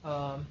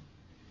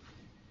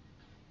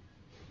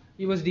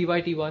 He was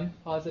DYT1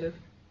 positive.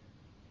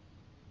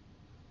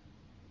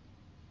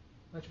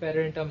 Much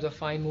better in terms of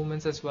fine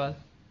movements as well.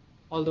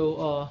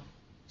 Although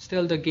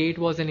still the gait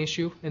was an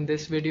issue in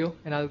this video,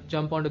 and I'll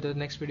jump on to the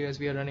next video as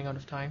we are running out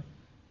of time.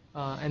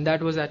 And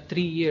that was at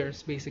 3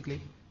 years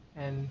basically,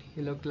 and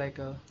he looked like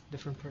a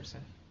different person.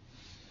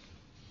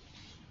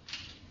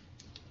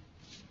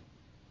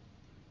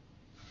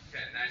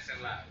 Okay, nice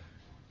and loud.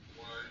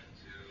 1,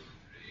 2,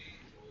 3,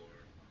 4,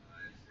 5,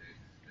 6,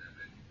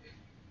 7, 8.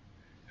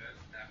 Good.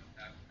 Tap,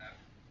 tap, tap.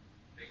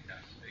 Big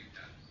taps, big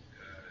taps.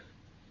 Good.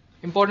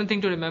 Important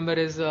thing to remember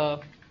is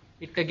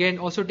it again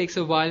also takes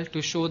a while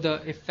to show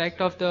the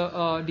effect of the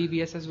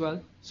DBS as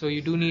well. So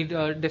you do need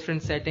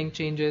different setting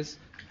changes.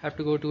 Have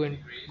to go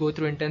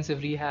through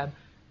intensive rehab.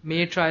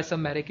 May try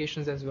some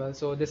medications as well.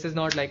 So this is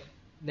not like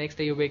next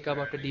day you wake up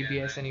after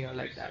DBS and you're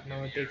like that.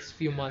 No, it takes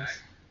few months.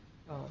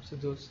 So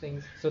those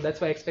things. So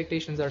that's why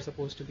expectations are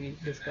supposed to be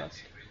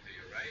discussed.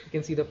 You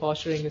can see the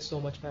posturing is so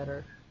much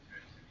better.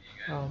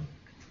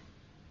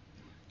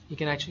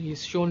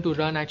 He's shown to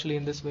run actually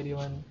in this video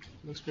and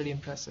looks pretty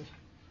impressive.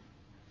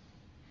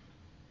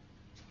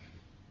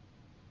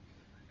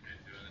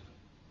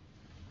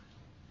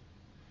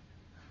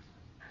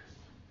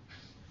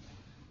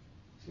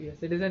 So yes,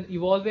 it is an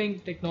evolving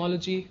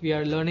technology. We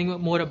are learning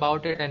more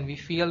about it, and we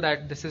feel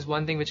that this is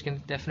one thing which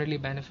can definitely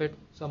benefit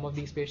some of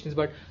these patients.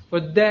 But for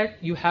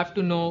that, you have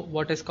to know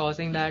what is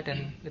causing that,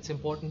 and it's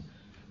important.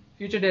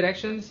 Future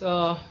directions,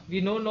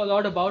 we know a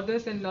lot about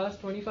this in the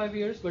last 25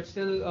 years, but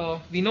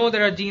still we know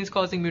there are genes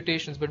causing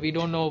mutations, but we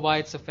don't know why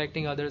it's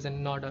affecting others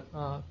and not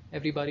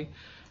everybody.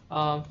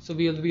 So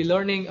we'll be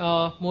learning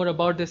more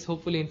about this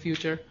hopefully in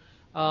future.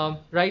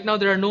 Right now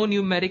there are no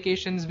new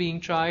medications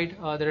being tried.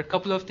 There are a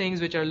couple of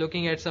things which are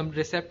looking at some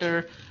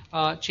receptor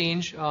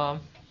change.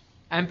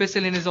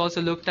 Ampicillin is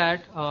also looked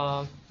at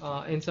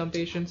in some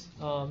patients.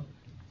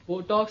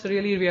 Botox,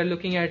 really we are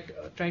looking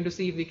at trying to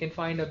see if we can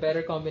find a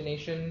better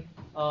combination.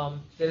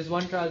 There is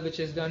one trial which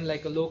is done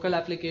like a local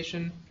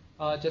application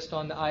just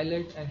on the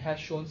eyelid and has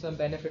shown some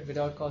benefit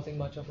without causing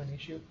much of an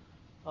issue.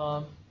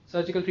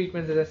 Surgical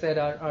treatments, as I said,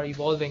 are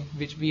evolving,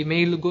 which we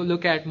may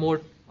look at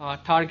more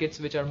targets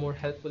which are more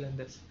helpful in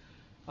this.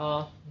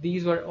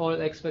 These were all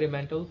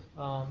experimental,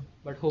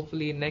 but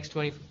hopefully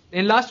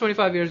in last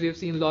 25 years we have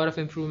seen a lot of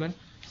improvement.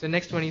 So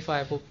next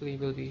 25 hopefully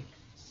we'll be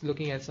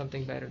looking at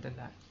something better than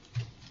that.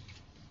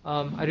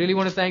 I really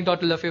want to thank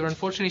Dr. Lefevre.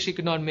 Unfortunately, she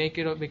could not make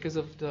it because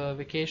of the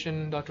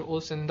vacation. Dr.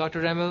 Olson,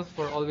 Dr. Remmel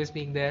for always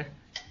being there,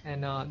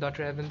 and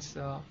Dr. Evans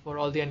for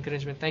all the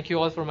encouragement. Thank you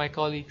all for my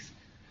colleagues.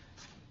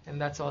 And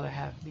that's all I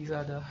have. These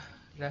are the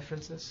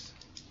references.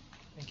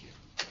 Thank you.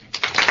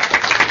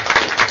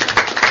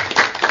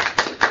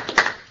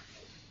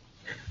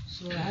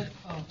 So I have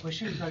a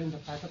question regarding the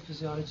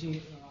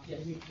pathophysiology.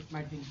 Maybe it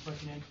might be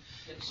pertinent.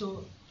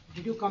 So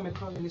did you come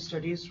across any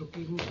studies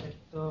looking at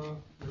the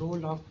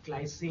role of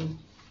glycine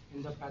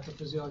in the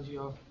pathophysiology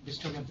of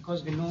dystonia?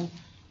 Because we know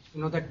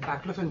that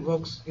baclofen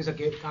works is a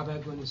carb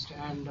agonist,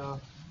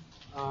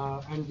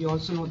 and we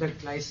also know that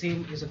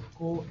glycine is a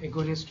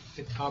co-agonist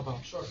with GABA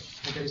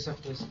at the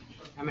receptors.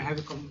 I mean, have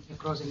you come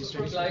across any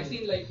For studies?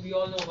 glycine, like we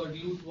all know about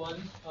GLUT1,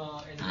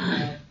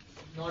 and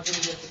not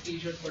only just the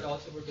seizures, but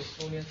also for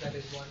dystonia, that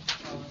is one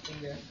thing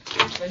there.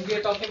 When we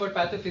are talking about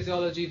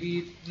pathophysiology,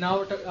 we now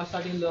are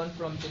starting to learn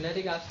from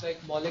genetic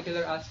aspect,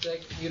 molecular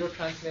aspect,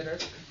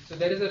 neurotransmitter. So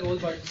there is a role,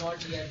 but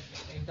not yet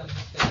in terms of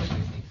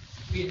specificity.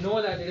 We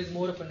know that it is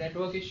more of a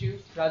network issue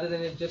rather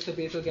than it's just a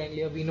basal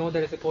ganglia. We know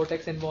there is a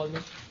cortex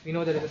involvement. We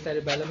know there is a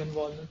cerebellum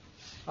involvement.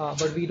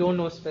 But we don't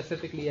know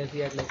specifically as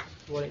yet, like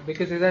what,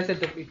 because as I said,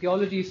 the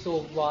etiology is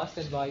so vast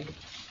and wide,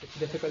 it's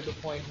difficult to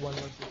point one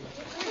versus the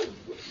other.